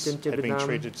Vietnamese had been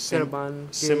treated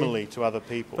similarly to other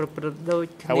people.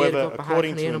 However,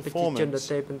 according to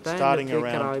informants, starting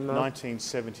around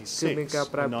 1976 and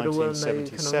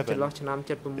 1977,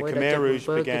 the Khmer Rouge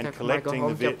began collecting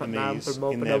the Vietnamese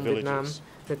in their villages.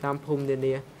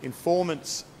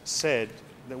 Informants said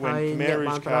that when Khmer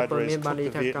Rouge cadres took the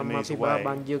Vietnamese away,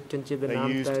 they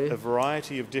used a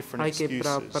variety of different excuses,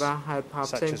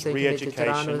 such as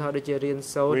re-education,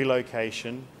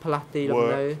 relocation,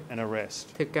 work and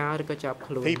arrest.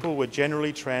 People were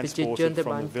generally transported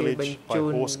from the village by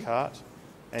horse cart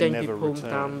and never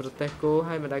returned.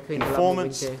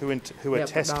 Informants who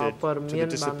attested to the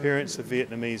disappearance of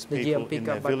Vietnamese people in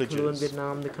their villages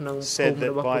said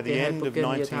that by the end of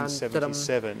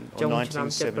 1977 or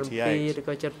 1978,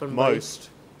 most,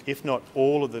 if not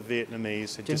all of the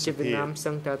Vietnamese had disappeared.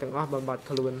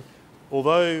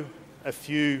 Although a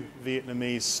few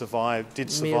Vietnamese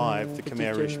did survive the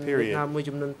Khmer Rouge period,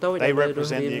 they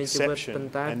represent the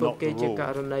exception and not the rule.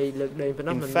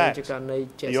 In fact,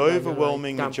 the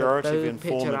overwhelming majority of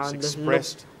informants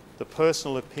expressed the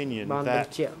personal opinion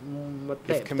that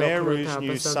if Khmer Rouge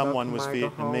knew someone was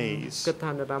Vietnamese,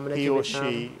 he or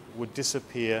she would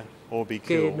disappear or be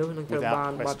killed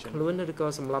without question.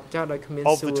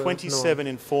 Of the 27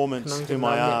 informants whom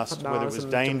I asked whether it was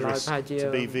dangerous to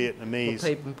be Vietnamese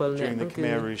during the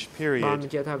Khmer Rouge period,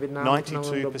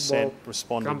 92%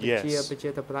 responded yes.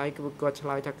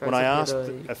 When I asked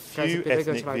a few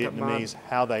ethnic Vietnamese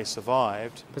how they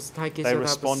survived, they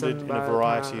responded in a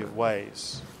variety of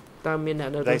ways.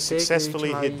 They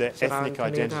successfully hid their ethnic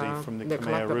identity from the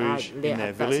Khmer Rouge in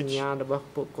their village,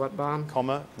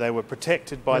 they were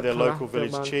protected by their local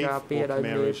village chief or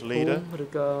Khmer Rouge leader,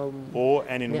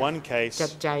 and in one case,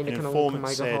 an informant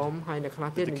said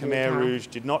that the Khmer Rouge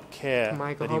did not care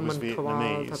that he was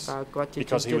Vietnamese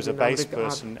because he was a base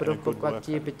person and a good worker.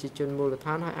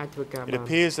 It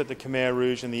appears that the Khmer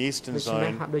Rouge in the eastern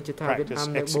zone practiced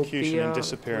execution and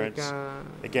disappearance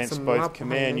against both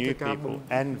Khmer New people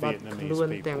and Vietnamese people,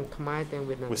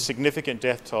 with significant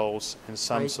death tolls and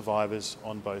some survivors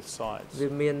on both sides.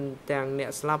 Although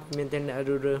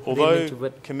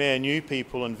Khmer New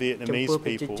people and Vietnamese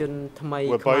people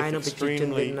were both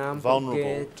extremely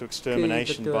vulnerable to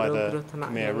extermination by the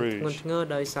Khmer Rouge,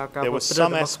 there were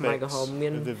some aspects of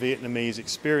the Vietnamese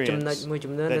experience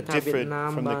that differed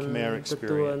from the Khmer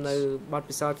experience.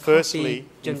 Firstly,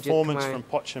 informants from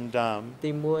Pocham Dam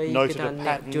noted a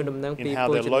pattern in how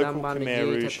their local Khmer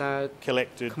Rouge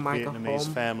collected Vietnamese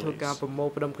families,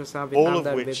 all of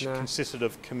which consisted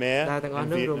of Khmer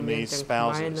and Vietnamese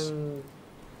spouses.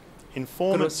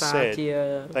 Informants said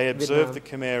they observed the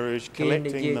Khmer Rouge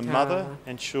collecting the mother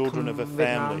and children of a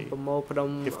family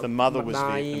if the mother was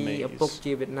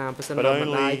Vietnamese, but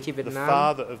only the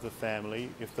father of the family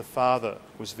if the father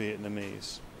was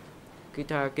Vietnamese.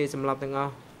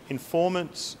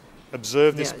 Informants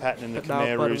observed this pattern in the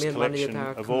Khmer Rouge collection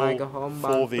of all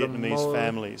 4 Vietnamese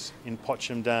families in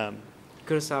Pocham Dam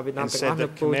and said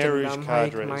that Khmer Rouge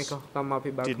cadres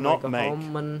did not make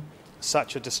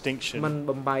such a distinction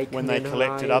when they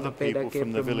collected other people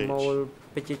from the village.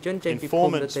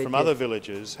 Informants from other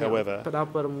villages, however,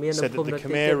 said that the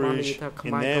Khmer Rouge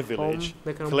in their village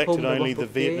collected only the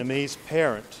Vietnamese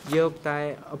parent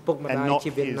and not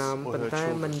his or her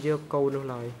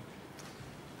children.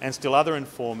 And still other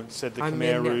informants said the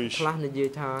Khmer Rouge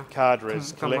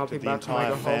cadres collected the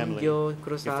entire family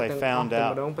if they found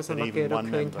out that even one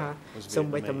member was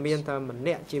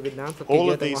Vietnamese.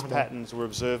 All of these patterns were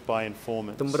observed by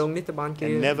informants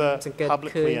and never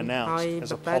publicly announced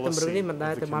as a policy of the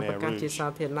Khmer Rouge.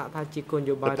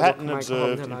 The pattern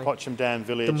observed in Pocham Dam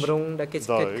village,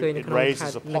 though, it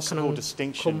raises a possible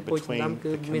distinction between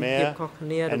the Khmer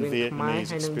and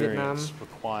Vietnamese experience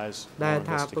requires more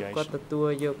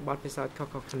investigation.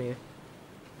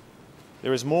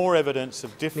 There is more evidence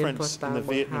of difference in the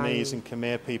Vietnamese and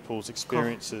Khmer people's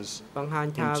experiences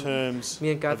in terms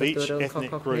of each ethnic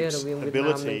group's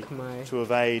ability to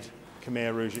evade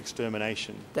Khmer Rouge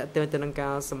extermination. The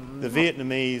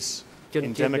Vietnamese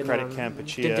in democratic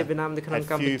Kampuchea had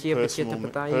few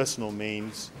personal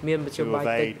means to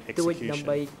evade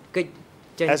execution.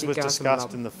 As was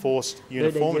discussed in the forced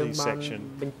uniformity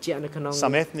section,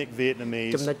 some ethnic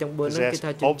Vietnamese possessed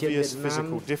obvious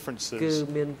physical differences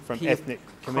from ethnic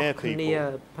Khmer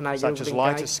people, such as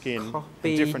lighter skin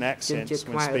and different accents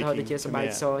when speaking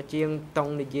Khmer.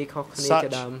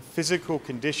 Such physical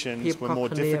conditions were more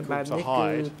difficult to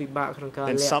hide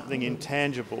than something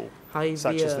intangible,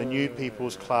 such as the new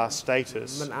people's class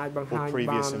status or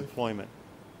previous employment.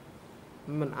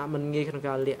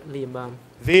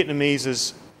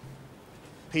 Vietnamese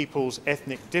people's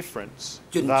ethnic difference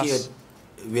thus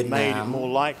made it more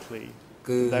likely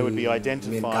they would be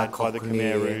identified by the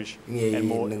Khmer Rouge and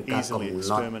more easily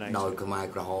exterminated.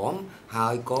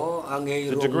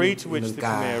 The degree to which the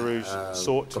Khmer Rouge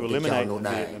sought to eliminate the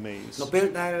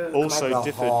Vietnamese also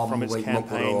differed from its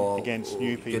campaign against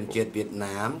new people.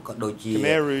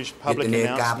 Khmer Rouge public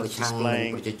announcements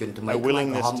displaying a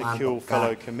willingness to kill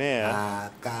fellow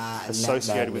Khmer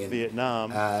associated with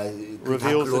Vietnam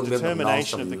reveals the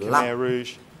determination of the Khmer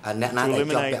Rouge to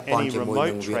eliminate any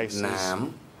remote traces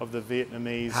of the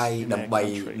Vietnamese in their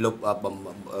country.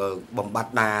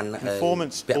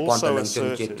 Informants also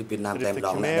asserted that if the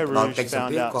Khmer Rouge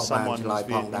found out someone was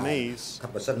Vietnamese,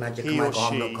 he or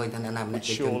she would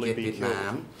surely be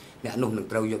killed.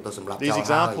 These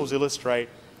examples illustrate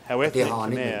how ethnic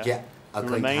Khmer who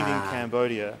remained in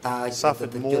Cambodia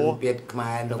suffered more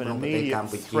of an immediate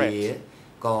threat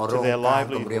to their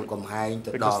livelihood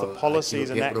because the policies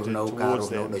enacted towards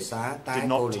them did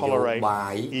not tolerate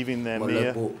even their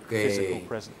mere physical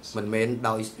presence.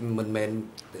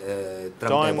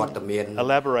 Dime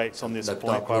elaborates on this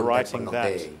point by writing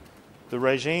that the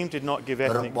regime did not give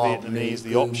ethnic Vietnamese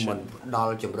the option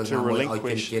to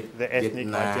relinquish their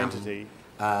ethnic identity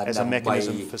as a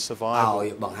mechanism for survival.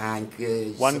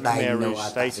 One Khmer Rouge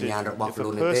stated if a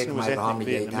person was ethnic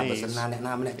Vietnamese,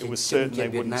 it was certain they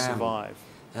wouldn't survive.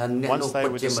 Once they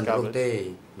were discovered,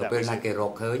 that was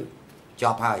it.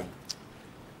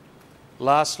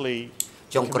 Lastly,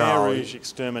 Khmer Rouge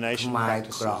extermination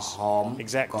practices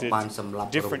exacted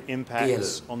different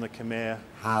impacts on the Khmer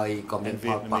and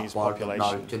Vietnamese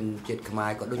population.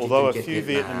 Although a few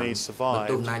Vietnamese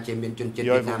survived, the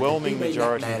overwhelming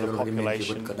majority of the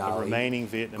population of remaining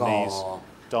Vietnamese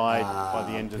died by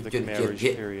the end of the Khmer Rouge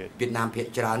period.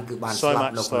 So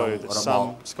much so that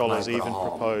some scholars even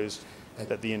proposed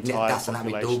that the entire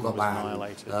population was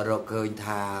annihilated.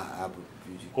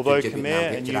 Although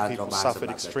Khmer and New people suffered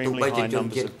extremely high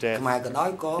numbers of death,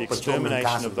 the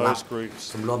extermination of those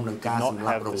groups did not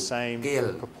have the same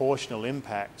proportional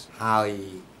impact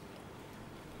on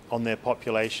their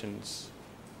populations.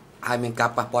 Mack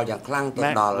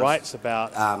writes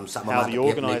about how the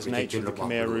organised nature of the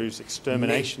Khmer Rouge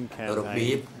extermination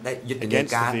campaign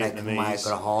against the Vietnamese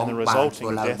and the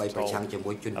resulting death toll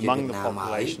among the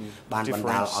population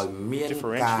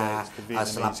differentiates the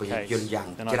Vietnamese case.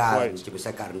 And I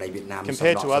quote,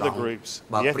 compared to other groups,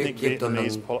 the ethnic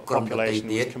Vietnamese population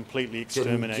was completely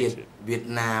exterminated. It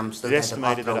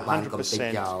estimated that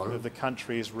 100% of the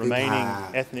country's remaining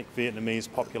ethnic Vietnamese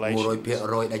population, or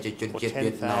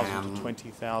 10,000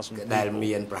 20,000 ដែល people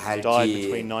មានប្រហែល died ជា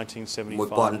between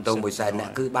 1975 and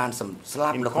 1000 គឺបានស្លា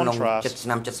ប់នៅក្នុងឆ្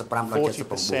នាំ75ដល់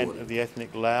 40% of the ethnic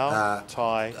Lao,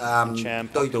 Thai, and Cham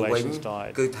ទៅទៅវិញ populations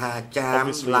died. គឺថាចាម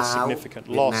Obviously, a ឡាវ significant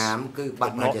វៀត loss, ណាមគឺបា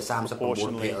ត់ but ប្រហែល not ជា 39%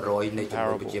 នៃចំ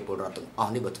នួនប្រជាពលរដ្ឋទាំងអ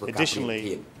ស់នេះបើធ្វើការប្រៀបធៀ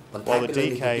ប Additionally, while the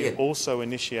DK also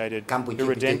initiated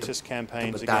irredentist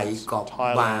campaigns against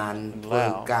Thailand and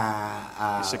Laos,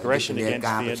 its aggression against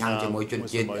Vietnam was the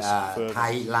most further.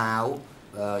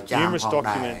 Numerous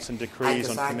documents and decrees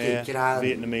on Khmer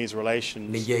Vietnamese relations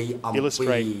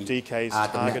illustrate DK's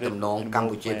targeted and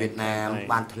well-planned campaign.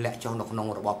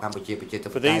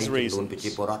 For these reasons,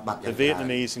 the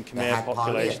Vietnamese and Khmer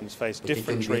populations face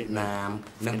different treatment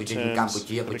in terms of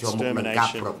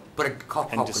extermination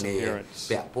and disappearance.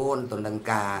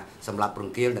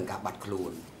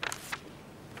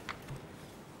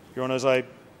 Your Honour, as I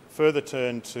further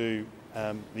turn to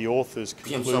the author's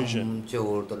conclusion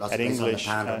at English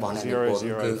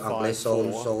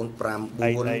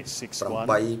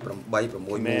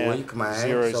 0054-8861, Khmer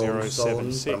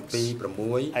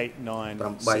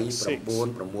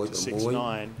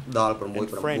 0076-8966, and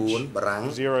French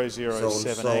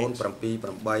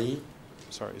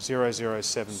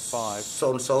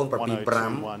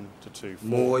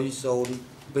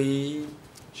 0075-1021-24.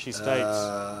 She states,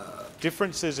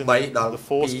 differences in the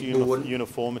forced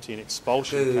uniformity and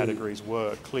expulsion categories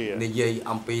were clear. The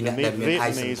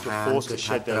Vietnamese were forced to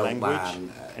shed their language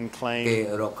and claim to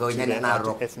their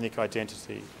ethnic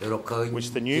identity, which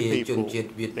the new people,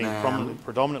 being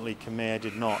predominantly Khmer,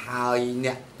 did not.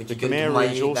 The Khmer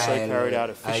Rouge also carried out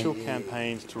official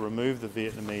campaigns to remove the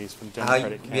Vietnamese from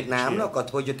democratic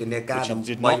Kampuchea, which it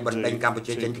did not do to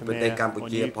Khmer or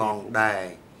new people.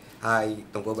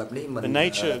 The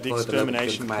nature of the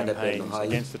extermination campaigns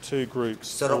against the two groups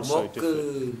also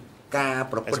differed,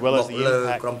 as well as the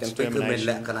impact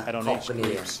extermination had on each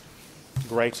group's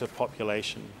greater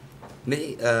population. In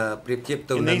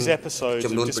these episodes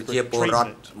of disparate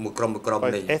treatment,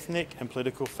 both ethnic and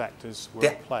political factors were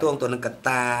at play. As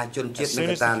soon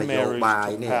as the Khmer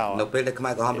Rouge took power,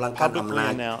 it publicly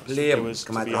announced there was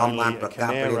to be only a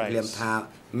Khmer race,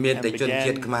 and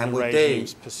began the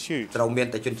regime's pursuit for an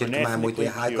ethnically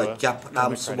pure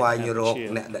democratic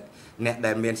Kampuchea.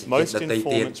 Most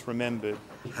informants remembered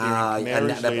hearing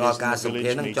Khmer Rouge leaders in the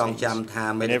village meetings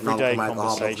and everyday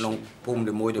conversation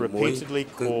repeatedly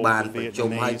call the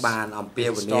Vietnamese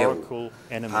historical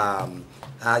enemy and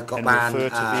refer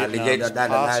to Vietnam's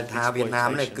past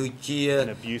exploitation and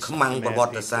abuse of Khmer people,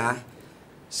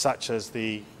 such as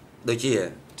the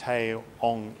Tay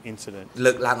Ong incident.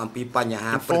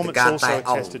 Informants also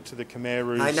attested to the Khmer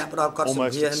Rouge's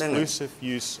almost exclusive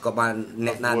use of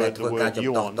the word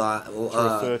yuan to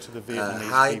refer to the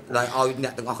Vietnamese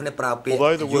people.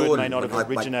 Although the word may not have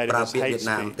originated as hate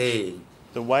speech,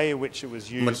 the way in which it was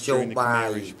used during the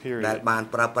Khmer Rouge period,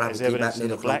 as evidenced in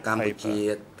the Black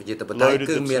Paper, loaded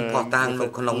the term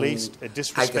with at least a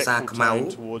disrespectful tone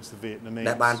towards the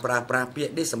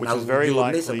Vietnamese, which is very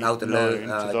likely known to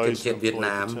those who employed the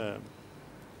term.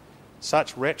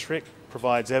 Such rhetoric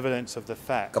provides evidence of the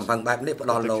fact that the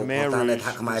Khmer Rouge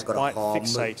was quite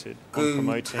fixated on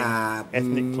promoting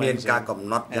ethnic cleansing and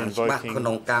invoking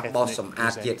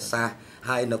ethnic resentment.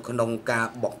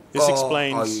 This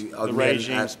explains the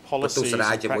regime's policies and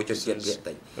practices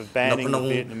of banning the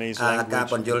Vietnamese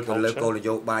language and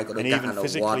culture, and even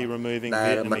physically removing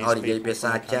Vietnamese people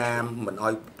from the country.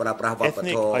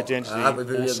 Ethnic identity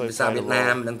also played a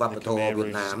role in the Khmer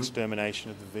Rouge's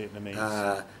extermination of the Vietnamese,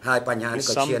 with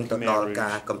some Khmer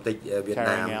Rouge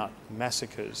carrying out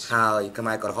massacres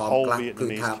of whole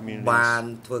Vietnamese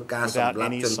communities without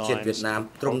any signs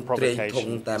of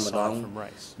provocation aside from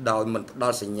race.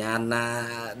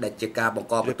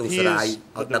 It appears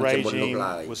that the regime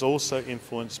was also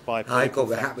influenced by political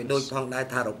factors,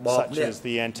 such as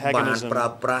the antagonism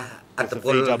with the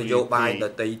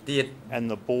VWP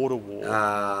and the border war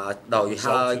that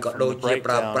resulted from the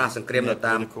breakdown in their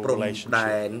political relationship.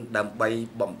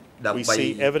 We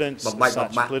see evidence of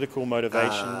such political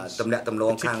motivations,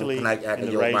 particularly in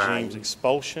the regime's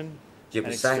expulsion and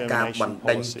extermination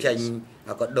policies.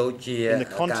 In the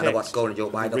context of the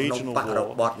regional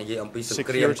war,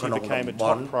 security became a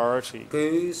top priority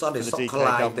for the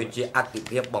DK government.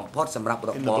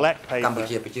 In the Black Paper,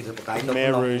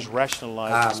 Khmer Rouge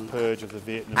rationalised its purge of the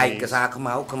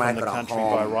Vietnamese from the country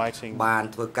by writing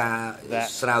that,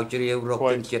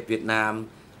 quote,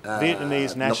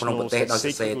 Vietnamese nationals had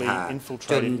secretly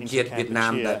infiltrated into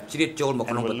Cambodia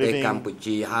and were living in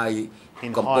hiding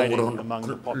among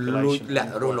the population.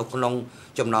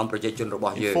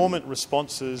 Informant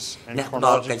responses and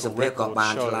chronological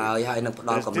records show that as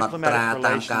diplomatic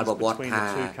relations between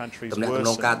the two countries worsened,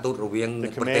 the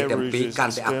Khmer Rouge's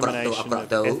extermination of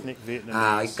ethnic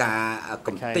Vietnamese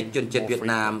became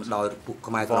more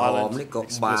frequent, violent,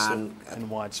 explicit, and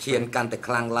widespread.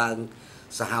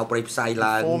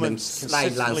 Informants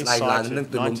consistently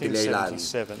cited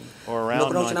 1977 or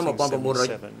around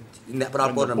 1977 when the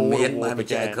border war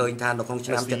began as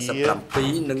the year the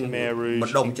Khmer Rouge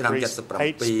increased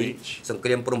hate speech about the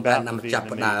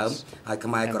Vietnamese and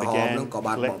began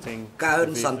collecting the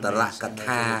Vietnamese and their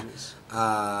villages.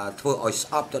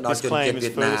 This claim is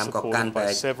further supported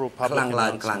by several public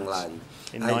announcements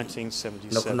in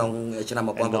 1977 and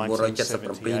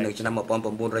 1978,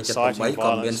 citing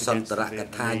violence against the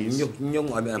Vietnamese in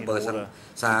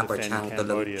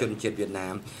order to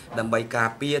defend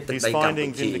Cambodia. These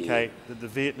findings indicate that the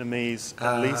Vietnamese,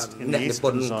 at least in the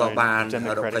eastern zone of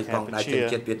democratic Kampuchea,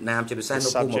 were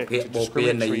subject to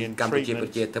discriminatory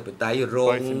treatment,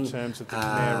 both in terms of the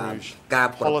Khmer Rouge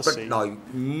policy,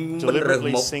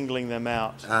 deliberately singling them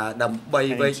out, and in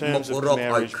terms of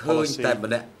Khmer Rouge policy,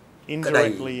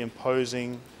 indirectly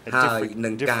imposing a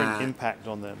different impact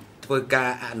on them. So,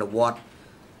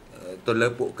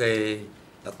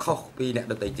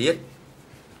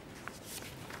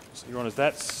 Your Honours,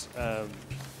 that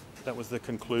was the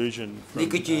conclusion from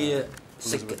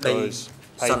Elizabeth Doe's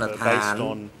paper based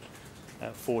on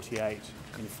 48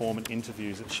 informant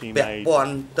interviews that she made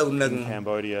in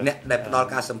Cambodia in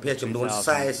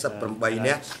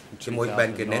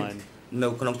 2009.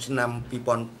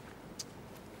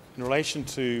 In relation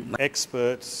to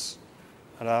experts,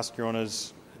 I'd ask Your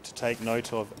Honours to take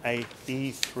note of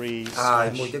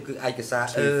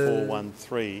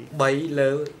AE3/2413,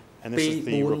 and this is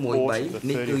the report of the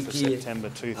 30th of September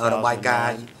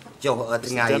 2009. It's a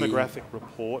demographic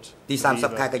report.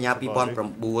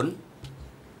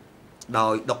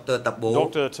 Dr.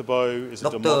 Tabo is a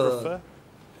demographer,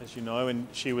 as you know, and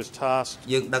she was tasked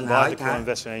by the Court of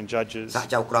Investigating Judges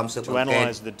to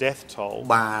analyse the death toll,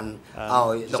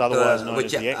 which is otherwise known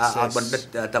as the excess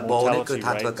mortality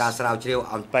rates,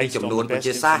 based on the best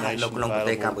information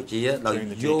available during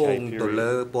the DK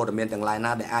period.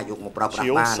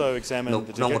 She also examined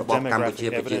the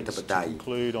demographic evidence to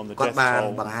conclude on the death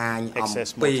toll,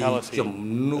 excess mortality of the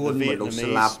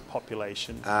Vietnamese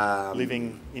population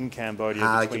living in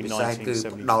Cambodia between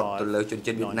 1975 and 1978.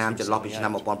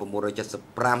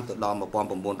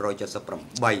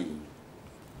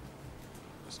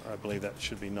 I believe that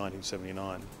should be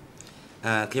 1979.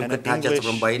 And in English,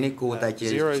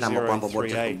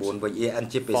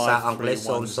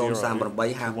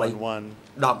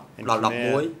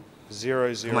 0038-540-118-118.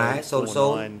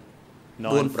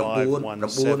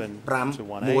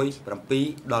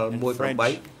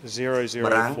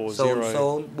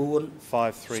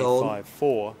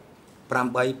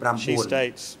 She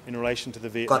states, in relation to the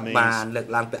Vietnamese,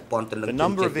 the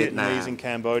number of Vietnamese in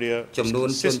Cambodia is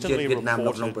consistently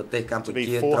reported to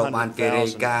be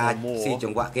 400,000 or more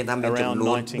around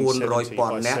 1970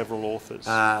 by several authors.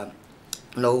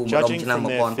 Judging from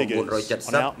their figures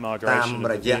on outmigration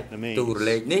of the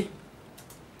Vietnamese,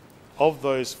 of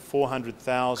those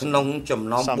 400,000, some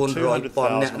 200,000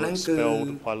 were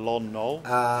expelled by Lon Nol in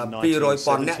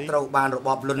 1970, and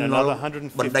another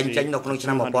 150 to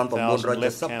 200,000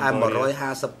 left Cambodia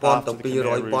after the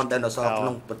Khmer Rouge took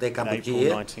power in April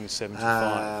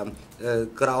 1975.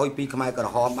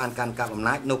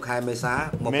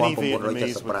 Many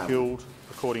Vietnamese were killed,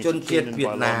 according to Keenan, by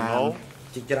Lon Nol.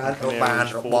 Such that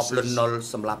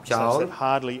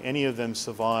hardly any of them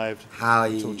survived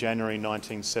until January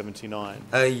 1979.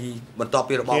 Keenan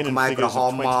figures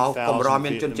of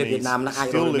 20,000 Vietnamese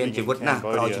still living in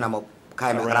Cambodia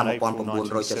around April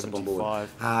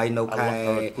 1975 are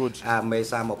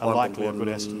likely a good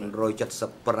estimate.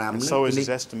 And so is his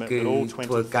estimate that all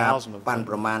 20,000 of them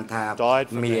died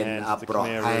from the hands of the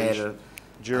Khmer Rouge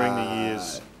during the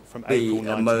years from April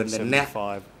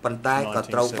 1975 to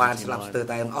 1979.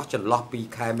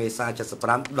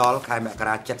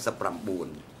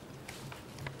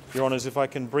 Your Honours, if I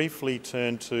can briefly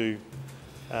turn to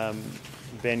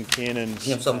Ben Kiernan's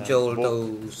book,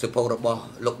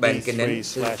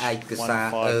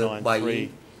 E3/1593,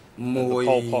 The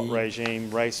Pol Pot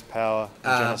Regime, Race, Power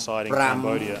and Genocide in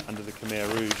Cambodia under the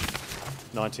Khmer Rouge,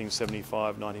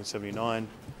 1975-1979.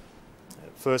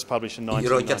 First published in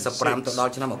 1996.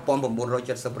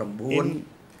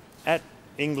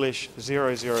 English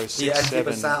 0067 ជា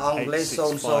ភាសាអង់គ្លេស00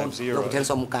 8650 លោកប្រធាន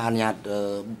សូមការអនុញ្ញាត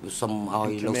សូមឲ្យ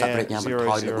លោកសាស្ត្រាចារ្យបន្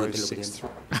ថយល្បឿនទៅលោកប្រធាន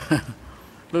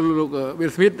លោក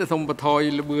Bill Smith សូមបន្ថយ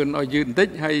ល្បឿនឲ្យយឺតបន្តិច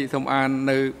ហើយសូមអាន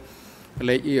នៅ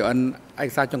លេខ EON ឯ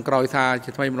កសារចុងក្រោយសារជា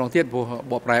ថ្មីម្ដងទៀតព្រោះ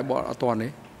បកប្រែបកអត់ទាន់ទេ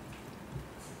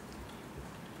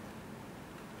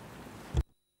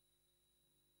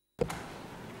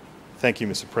Thank you,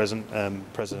 Mr. President.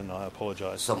 President, I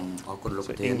apologise. So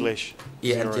English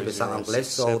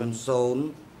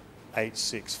 0087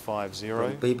 8650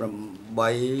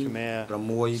 Khmer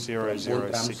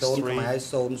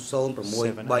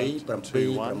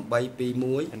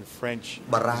 0063 and French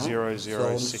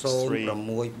 0063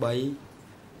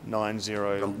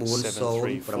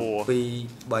 9073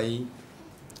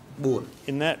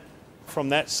 In that, from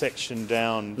that section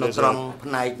down, there's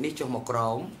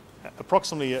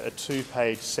approximately a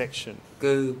 2-page section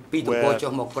where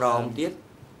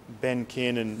Ben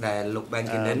Kiernan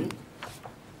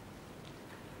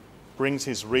brings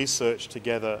his research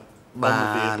together on the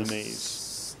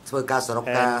Vietnamese.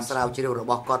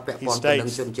 He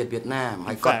states, in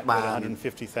fact, that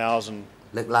 150,000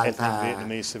 ethnic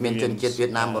Vietnamese civilians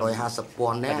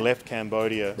had left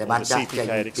Cambodia and the CPK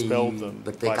had expelled them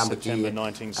by September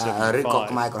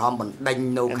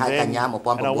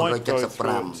 1975. And I won't go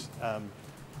through it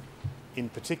in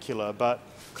particular, but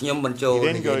he then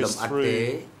goes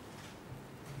through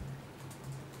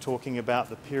talking about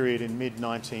the period in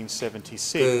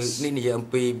mid-1976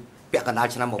 and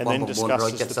then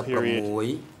discusses the period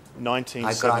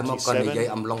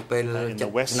 1977 in the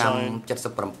West Zone and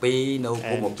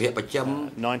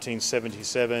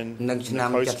 1977 in the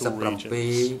coastal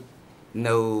regions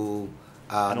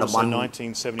and also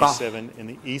 1977 in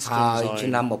the Eastern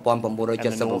Zone and the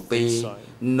Northeast Zone.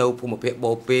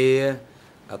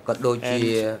 And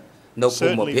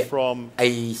certainly from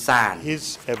his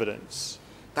evidence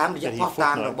that he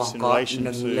footnotes in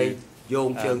relation to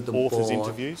authors'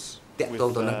 interviews with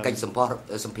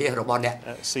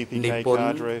CPK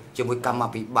cadre,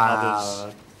 others,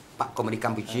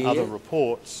 other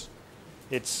reports,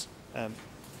 it's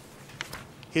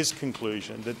his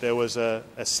conclusion that there was a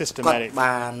systematic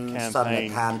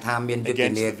campaign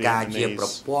against the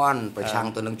Vietnamese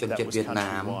that was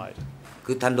countrywide.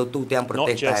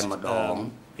 Not just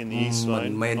in the East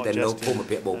Zone, not just in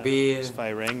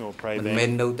Svay Rieng or Prey Veng,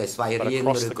 but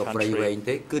across the country, and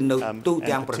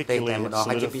particularly it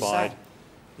solidified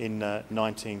in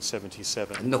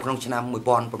 1977.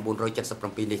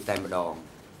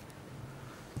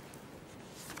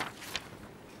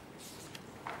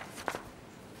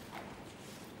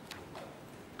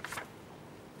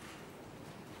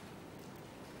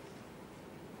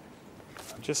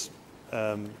 Just I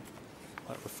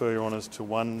refer your honours to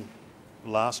one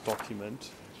last document.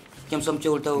 This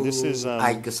is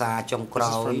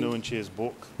from Nguyen Chia's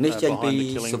book, Behind the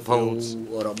Killing Fields.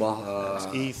 It's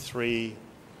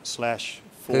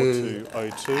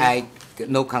E3/4202.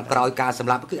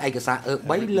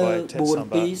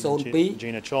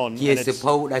 Gina Chon, and it's the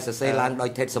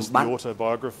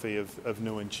autobiography of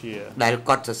Nguyen Chia. And there's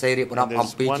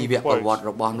one quote,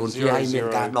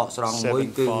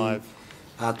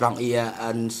 0075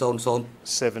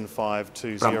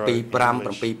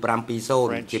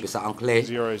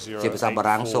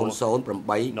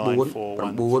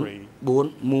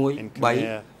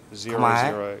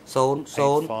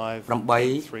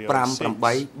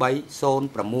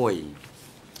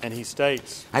 And he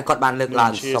states, if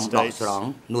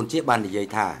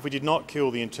we did not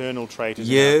kill the internal traitors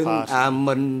in our party,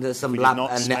 if we did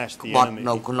not smash the enemy,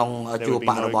 there would be no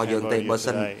Cambodia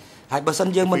today. ហើយបើសិន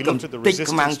យើងមិនកំទេច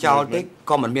ខ្មាំងចោលទេ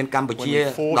ក៏មិនមានកម្ពុជា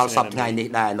ដល់សពថ្ងៃនេះ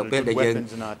ដែរនៅពេលដែលយើង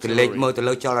ទៅលេចមើលទៅ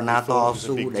លើចលនាត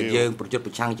ស៊ូដែលយើងប្រយុទ្ធប្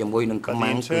រឆាំងជាមួយនឹងខ្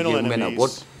មាំងគឺយើងមានអាវុធ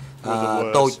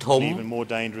តូចធំ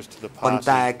ប៉ុន្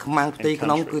តែខ្មាំងទីក្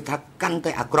នុងគឺថាកាន់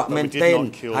តែអាក្រក់មែនទែន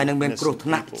ហើយនឹងមានគ្រោះថ្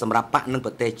នាក់សម្រាប់បកនិង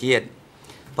ប្រទេសជាតិ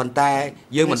ប៉ុន្តែ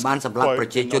យើងមិនបានសម្លាប់ប្រ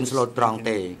ជាជនស្លូតត្រង់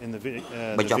ទេ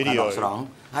បញ្ចប់ការដកស្រង់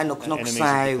ហើយនៅក្នុងខ្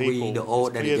សែវីដេអូ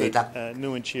ដែលនិយាយថា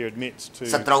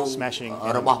សត្រូវ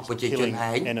របស់ប្រជាជនឯ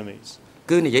ង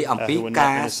គឺនិយាយអំពី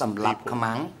ការសម្លាប់ខ្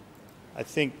មាំង I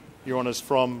think your honours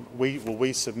from we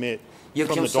submit យើង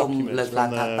ខ្ញុំសូមលើកឡើង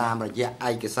ថាតាមរយៈ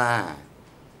ឯកសារ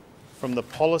from the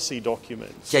policy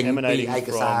documents emanating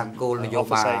from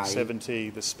Office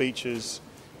 870 the speeches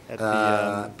at the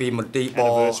ពីមន្ទីរប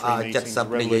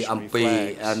70និយាយអំពី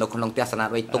នៅក្នុងទស្សន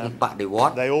វិស័យទុំបដិវ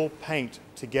ត្ត they all paint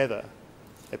together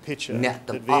a picture that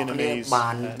Vietnamese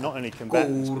not only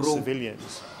combatants but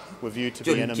civilians were viewed to ជ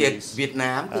ន be ជាតិ enemies វៀត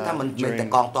ណាមគឺថាមិនមែនតែ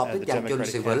កងទ័ពទេទាំងជន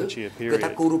ស៊ីវិលគឺថា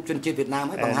គូររូបជនជាតិវៀតណាម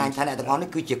ហើយបង្ហាញថាអ្នកទាំងអស់នេះ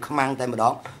គឺជាខ្មាំងតែម្ដ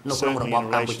ងនៅក្នុងរបប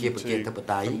កម្ពុជាប្រជាធិប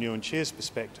តេយ្យ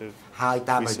ហើយ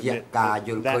តាមរយៈការយ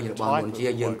ល់ឃើញរបស់នួនជា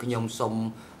យើងខ្ញុំសូម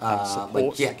ប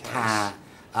ញ្ជាក់ថា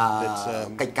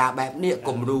កិច្ចការបែបនេះ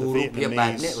គំរូរូបភាពបែ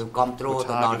បនេះវាគ្រប់គ្រង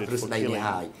ទៅដល់ទ្រឹស្ដីនេះ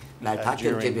ហើយដែលថាជ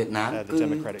នជាតិវៀតណាមគឺ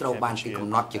ត្រូវបានគេកំ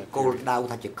ណត់ជាគោលដៅ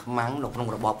ថាជាខ្មាំងនៅក្នុង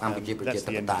របបកម្ពុជាប្រជា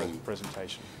ធិបតេយ្យ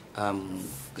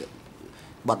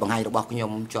បទបង្ហាញរបស់ខ្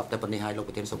ញុំជាប់តែប៉ុណ្នេះហើយលោក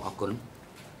ប្រធានសូមអរគុណ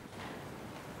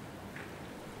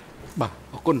បាទ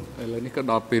អរគុណឥឡូវនេះក៏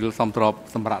ដល់ពេលសំទ្រប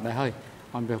សម្រាប់ដែរហើយ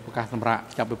អមប្រកាសសម្រាប់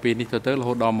ចាប់ពីពេលនេះទៅរ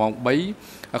ហូតដល់ម៉ោង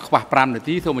3ខ្វះ5នា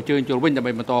ទីសូមអញ្ជើញចូលវិញដើម្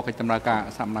បីបន្តកិច្ចដំណើរការ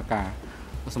សកម្មភាព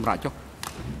សម្រាប់ចុះ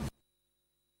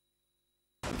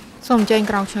សូមអញ្ជើញ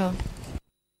ក្រោកឈរ